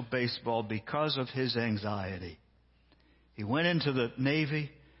professional baseball because of his anxiety. He went into the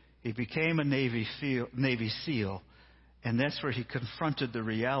Navy. He became a Navy SEAL. And that's where he confronted the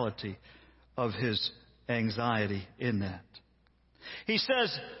reality of his anxiety in that. He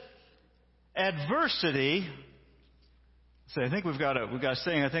says, adversity. So I think we've got a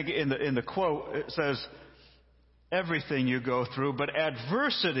saying. I think in the quote it says, everything you go through, but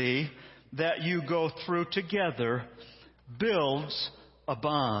adversity that you go through together builds a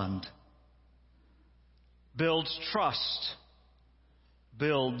bond, builds trust,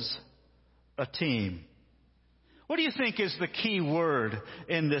 builds a team. What do you think is the key word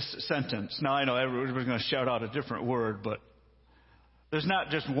in this sentence? Now, I know everybody's going to shout out a different word, but there's not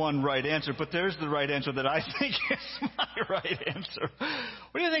just one right answer, but there's the right answer that I think is my right answer.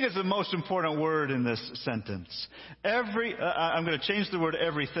 What do you think is the most important word in this sentence? I'm going to change the word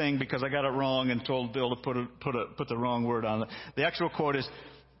everything because I got it wrong and told Bill to put the wrong word on it. The actual quote is,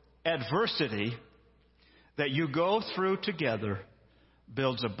 adversity that you go through together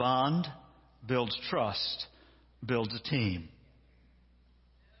builds a bond, builds trust, builds a team.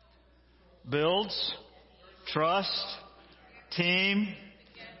 Builds, trust, team,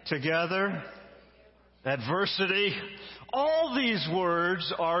 together, adversity. All these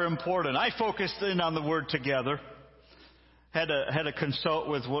words are important. I focused in on the word together. Had to consult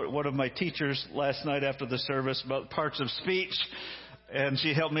with one of my teachers last night after the service about parts of speech. And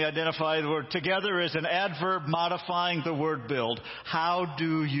she helped me identify the word together as an adverb modifying the word build. How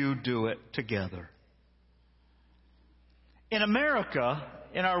do you do it together? In America,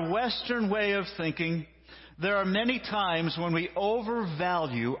 in our Western way of thinking, there are many times when we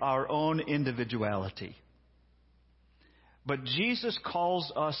overvalue our own individuality. But Jesus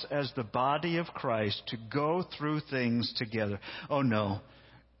calls us as the body of Christ to go through things together. Oh no,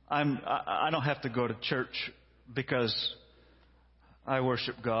 I don't have to go to church because I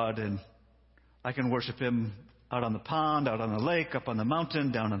worship God and I can worship Him out on the pond, out on the lake, up on the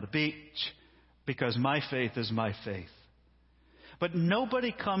mountain, down on the beach, because my faith is my faith. But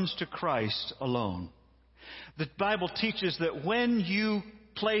nobody comes to Christ alone. The Bible teaches that when you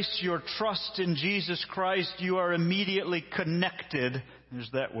place your trust in Jesus Christ, you are immediately connected, there's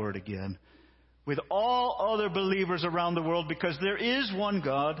that word again, with all other believers around the world, because there is one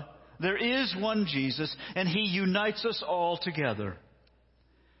God, there is one Jesus, and He unites us all together.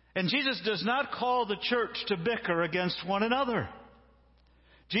 And Jesus does not call the church to bicker against one another.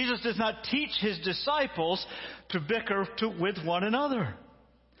 Jesus does not teach His disciples to bicker with one another.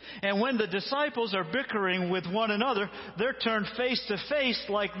 And when the disciples are bickering with one another, they're turned face to face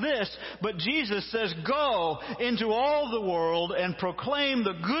like this. But Jesus says, go into all the world and proclaim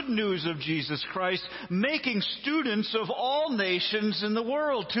the good news of Jesus Christ, making students of all nations in the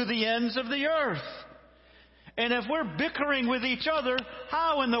world to the ends of the earth. And if we're bickering with each other,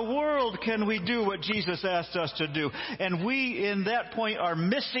 how in the world can we do what Jesus asked us to do? And we, in that point, are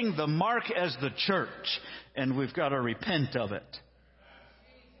missing the mark as the church. And we've got to repent of it.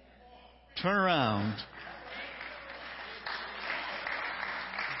 Turn around.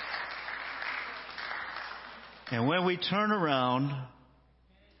 And when we turn around,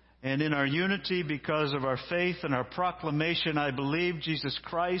 and in our unity because of our faith and our proclamation, I believe Jesus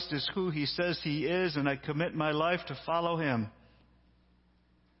Christ is who He says He is, and I commit my life to follow Him.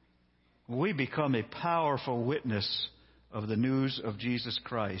 we become a powerful witness of the news of Jesus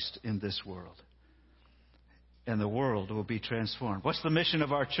Christ in this world. And the world will be transformed. What's the mission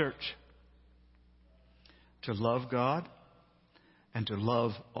of our church? To love God and to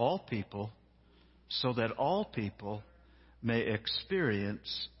love all people so that all people may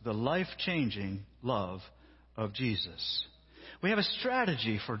experience the life-changing love of Jesus. We have a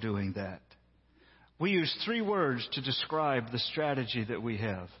strategy for doing that. We use 3 words to describe the strategy that we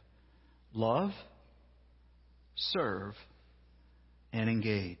have: love, serve, and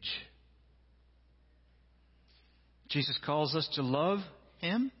engage. Jesus calls us to love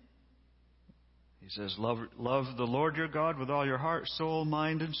Him. He says, love the Lord your God with all your heart, soul,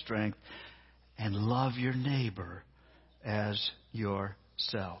 mind, and strength, and love your neighbor as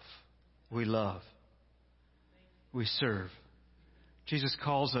yourself. We love. We serve. Jesus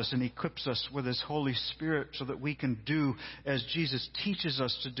calls us and equips us with His Holy Spirit so that we can do as Jesus teaches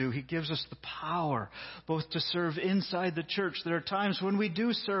us to do. He gives us the power both to serve inside the church. There are times when we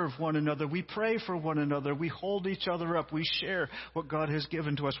do serve one another. We pray for one another. We hold each other up. We share what God has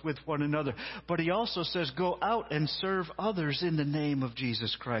given to us with one another. But He also says, go out and serve others in the name of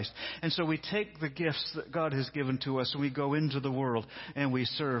Jesus Christ. And so we take the gifts that God has given to us and we go into the world and we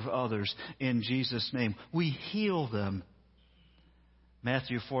serve others in Jesus' name. We heal them.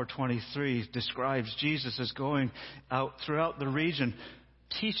 Matthew 4:23 describes Jesus as going out throughout the region,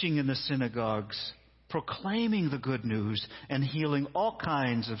 teaching in the synagogues, proclaiming the good news, and healing all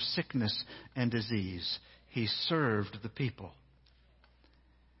kinds of sickness and disease. He served the people.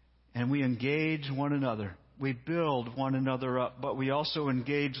 And we engage one another. We build one another up, but we also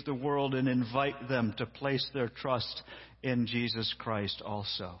engage the world and invite them to place their trust in Jesus Christ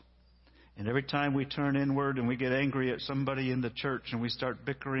also. And every time we turn inward and we get angry at somebody in the church and we start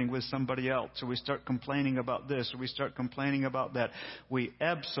bickering with somebody else, or we start complaining about this, or we start complaining about that, we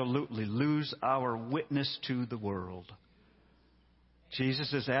absolutely lose our witness to the world.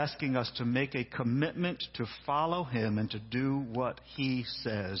 Jesus is asking us to make a commitment to follow Him and to do what He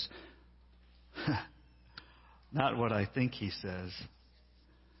says. Not what I think He says.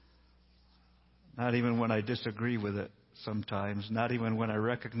 Not even when I disagree with it. Sometimes, not even when I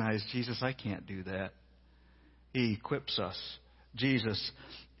recognize, Jesus, I can't do that. He equips us. Jesus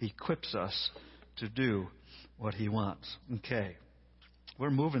equips us to do what He wants. Okay.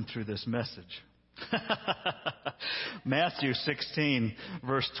 We're moving through this message. Matthew 16,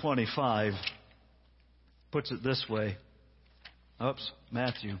 verse 25, puts it this way.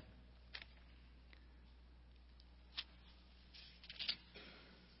 Matthew.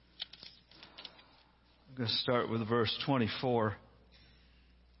 I'm going to start with verse 24.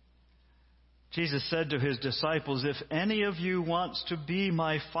 Jesus said to His disciples, if any of you wants to be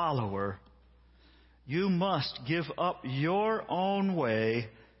my follower, you must give up your own way,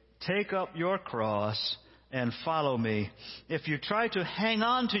 take up your cross, and follow me. If you try to hang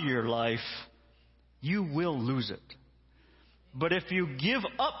on to your life, you will lose it. But if you give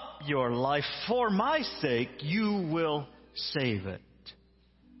up your life for my sake, you will save it.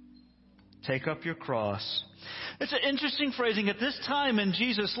 Take up your cross. It's an interesting phrasing. At this time in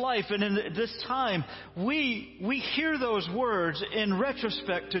Jesus' life and in this time, we hear those words in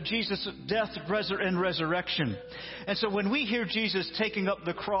retrospect to Jesus' death and resurrection. And so when we hear Jesus taking up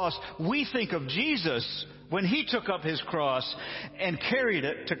the cross, we think of Jesus when He took up His cross and carried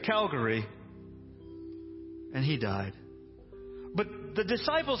it to Calvary and He died. But the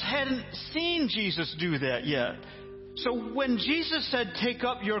disciples hadn't seen Jesus do that yet. So when Jesus said, take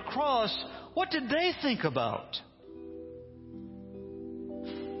up your cross, what did they think about?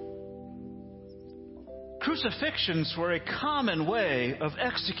 Crucifixions were a common way of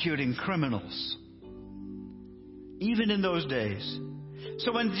executing criminals, even in those days.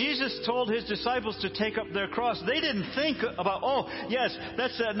 So when Jesus told His disciples to take up their cross, they didn't think about, oh, yes,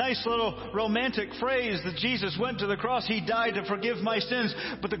 that's that nice little romantic phrase that Jesus went to the cross. He died to forgive my sins.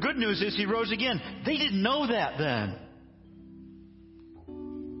 But the good news is He rose again. They didn't know that then.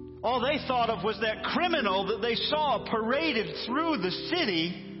 All they thought of was that criminal that they saw paraded through the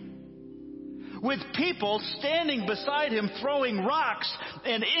city with people standing beside him throwing rocks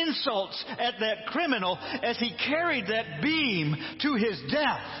and insults at that criminal as he carried that beam to his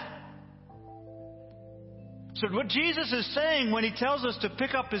death. So what Jesus is saying when He tells us to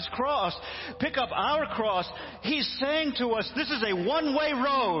pick up His cross, pick up our cross, He's saying to us, this is a one-way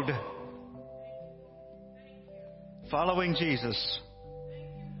road. Following Jesus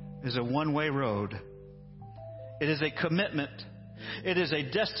is a one-way road. It is a commitment. It is a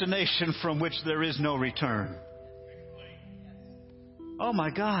destination from which there is no return. Oh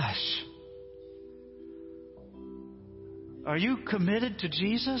my gosh. Are you committed to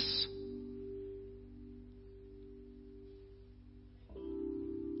Jesus?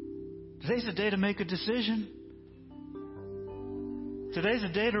 Today's a day to make a decision. Today's a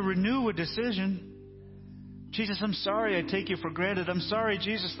day to renew a decision. Jesus, I'm sorry I take you for granted. I'm sorry,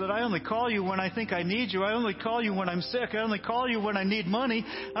 Jesus, that I only call you when I think I need you. I only call you when I'm sick. I only call you when I need money.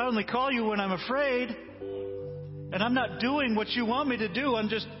 I only call you when I'm afraid. And I'm not doing what you want me to do. I'm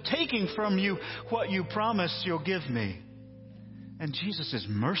just taking from you what you promised you'll give me. And Jesus is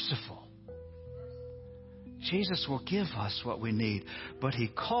merciful. Jesus will give us what we need, but He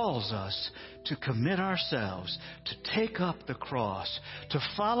calls us to commit ourselves, to take up the cross, to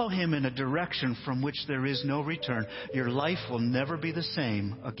follow Him in a direction from which there is no return. Your life will never be the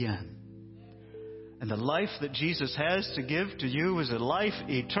same again. And the life that Jesus has to give to you is a life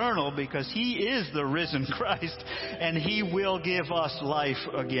eternal, because He is the risen Christ, and He will give us life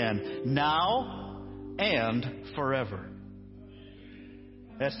again, now and forever.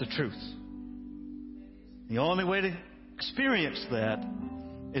 That's the truth. The only way to experience that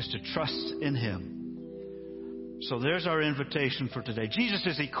is to trust in Him. So there's our invitation for today. Jesus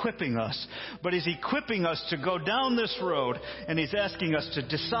is equipping us, but He's equipping us to go down this road, and He's asking us to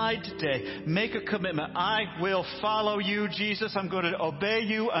decide today, make a commitment. I will follow you, Jesus. I'm going to obey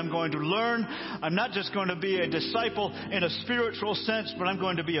you. I'm going to learn. I'm not just going to be a disciple in a spiritual sense, but I'm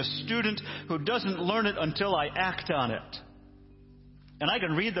going to be a student who doesn't learn it until I act on it. And I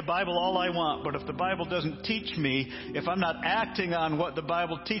can read the Bible all I want, but if the Bible doesn't teach me, if I'm not acting on what the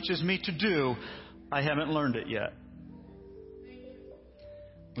Bible teaches me to do, I haven't learned it yet.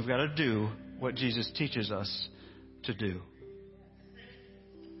 We've got to do what Jesus teaches us to do.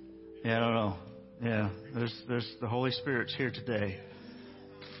 Yeah, I don't know. Yeah, there's the Holy Spirit's here today,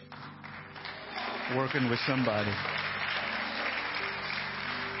 working with somebody.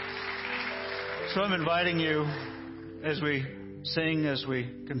 So I'm inviting you, as we sing, as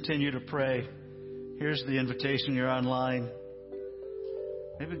we continue to pray. Here's the invitation. You're online.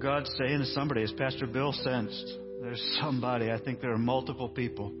 Maybe God's saying to somebody, as Pastor Bill sensed, there's somebody, I think there are multiple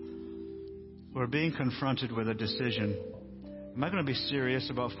people who are being confronted with a decision. Am I going to be serious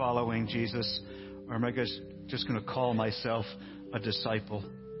about following Jesus, or am I just going to call myself a disciple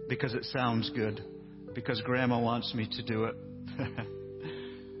because it sounds good, because Grandma wants me to do it,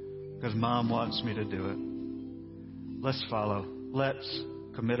 because Mom wants me to do it? Let's follow. Let's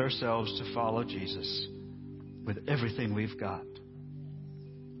commit ourselves to follow Jesus with everything we've got.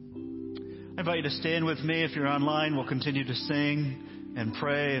 I invite you to stand with me. If you're online, we'll continue to sing and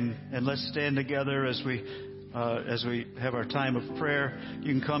pray, and let's stand together as we have our time of prayer.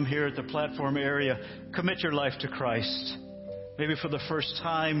 You can come here at the platform area. Commit your life to Christ. Maybe for the first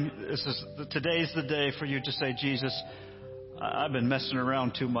time, today's the day for you to say, Jesus, I've been messing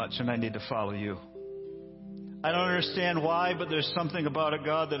around too much, and I need to follow you. I don't understand why, but there's something about it,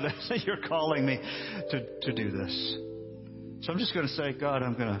 God, that you're calling me to do this. So I'm just going to say, God,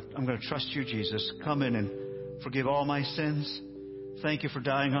 I'm going to trust you, Jesus. Come in and forgive all my sins. Thank you for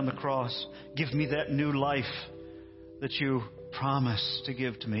dying on the cross. Give me that new life that you promised to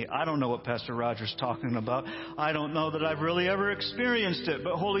give to me. I don't know what Pastor Roger's talking about. I don't know that I've really ever experienced it,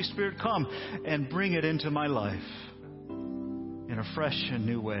 but Holy Spirit, come and bring it into my life in a fresh and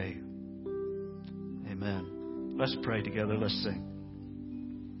new way. Amen. Let's pray together. Let's sing.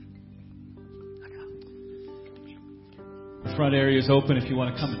 The front area is open if you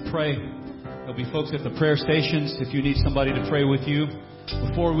want to come and pray. There'll be folks at the prayer stations if you need somebody to pray with you.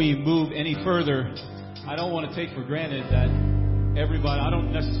 Before we move any further, I don't want to take for granted that everybody, I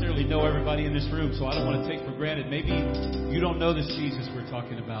don't necessarily know everybody in this room, so I don't want to take for granted. Maybe you don't know this Jesus we're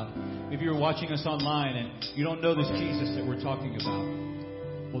talking about. Maybe you're watching us online and you don't know this Jesus that we're talking about.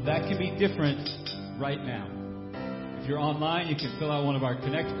 Well, that can be different right now. If you're online, you can fill out one of our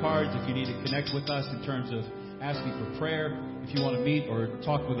Connect cards if you need to connect with us in terms of asking for prayer. If you want to meet or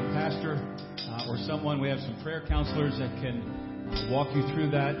talk with a pastor or someone, we have some prayer counselors that can walk you through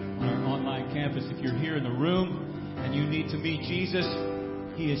that on our online campus. If you're here in the room and you need to meet Jesus,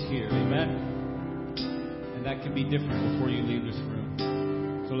 He is here. Amen? And that can be different before you leave this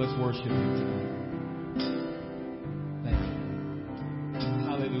room. So let's worship Him tonight. Thank you.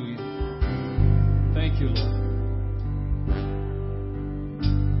 Hallelujah. Thank you, Lord.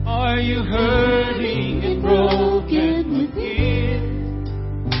 Are you hurting and broken within?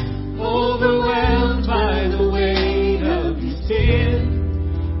 Overwhelmed by the weight of your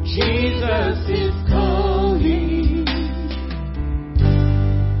sin? Jesus is calling.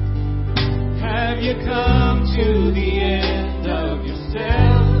 Have you come to the end of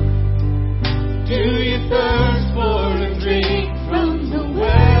yourself? Do you thirst for a drink from the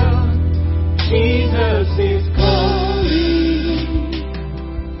well? Jesus is calling.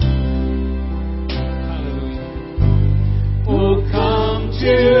 Hallelujah. Oh, come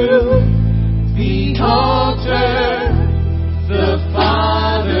to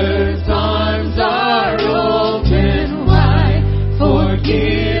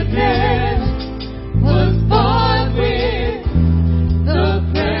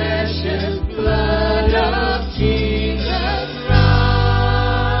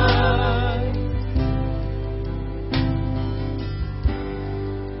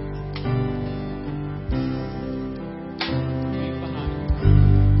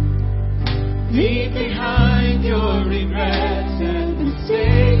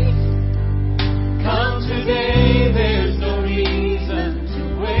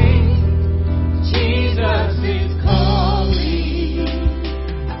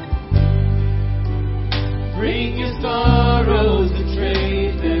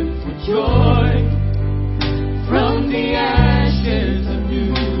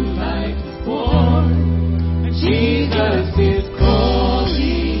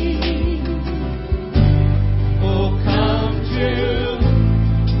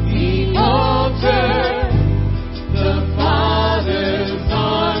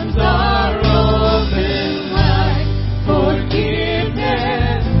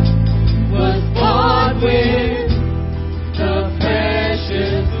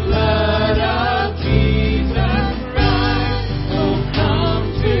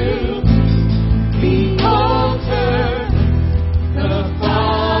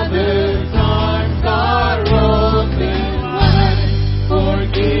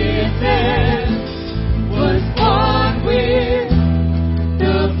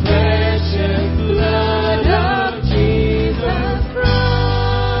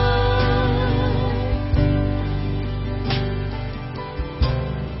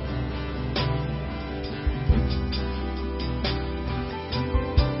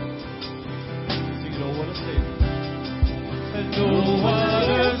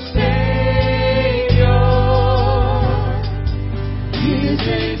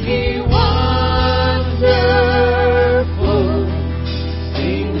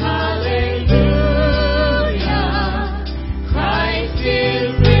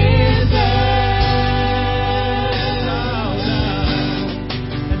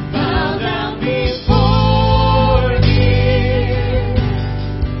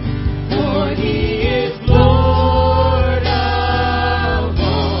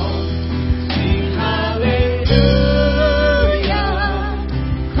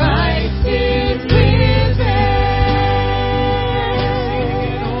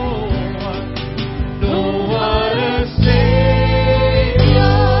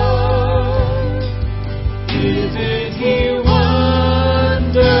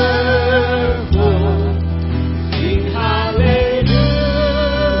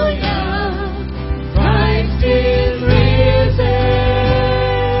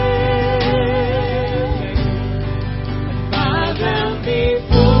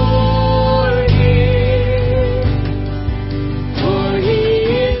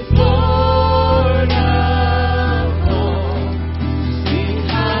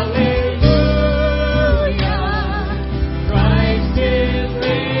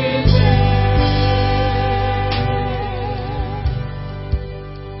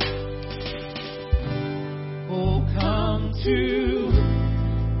to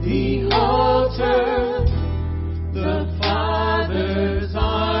the altar. The Father's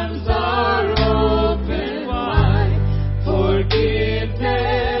arms are open wide.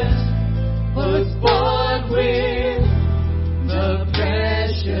 Forgiveness was bought with the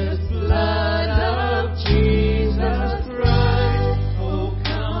precious blood of Jesus Christ. Oh,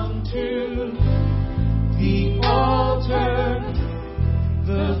 come to the altar.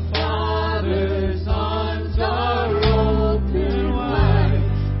 The Father's arms are open wide.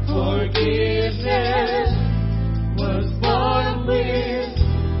 Forgiveness was bought with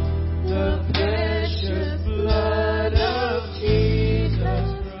the precious blood of Jesus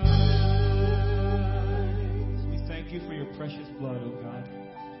Christ. We thank you for your precious blood, oh God.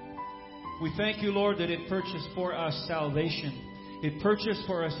 We thank you, Lord, that it purchased for us salvation. It purchased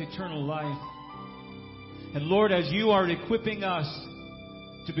for us eternal life. And Lord, as you are equipping us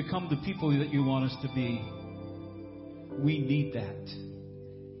to become the people that you want us to be, we need that.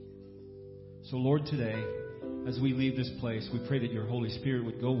 So Lord, today, as we leave this place, we pray that your Holy Spirit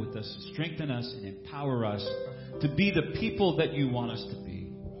would go with us, strengthen us, and empower us to be the people that you want us to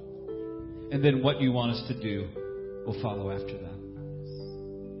be. And then what you want us to do will follow after that.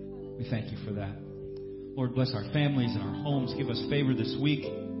 We thank you for that. Lord, bless our families and our homes. Give us favor this week.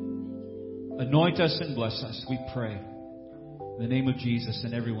 Anoint us and bless us, we pray. In the name of Jesus,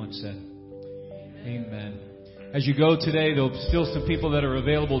 and everyone said, Amen. As you go today, there'll be still some people that are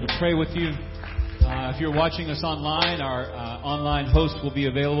available to pray with you. If you're watching us online, our online host will be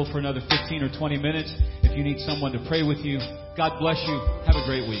available for another 15 or 20 minutes if you need someone to pray with you. God bless you. Have a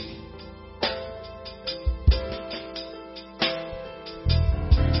great week.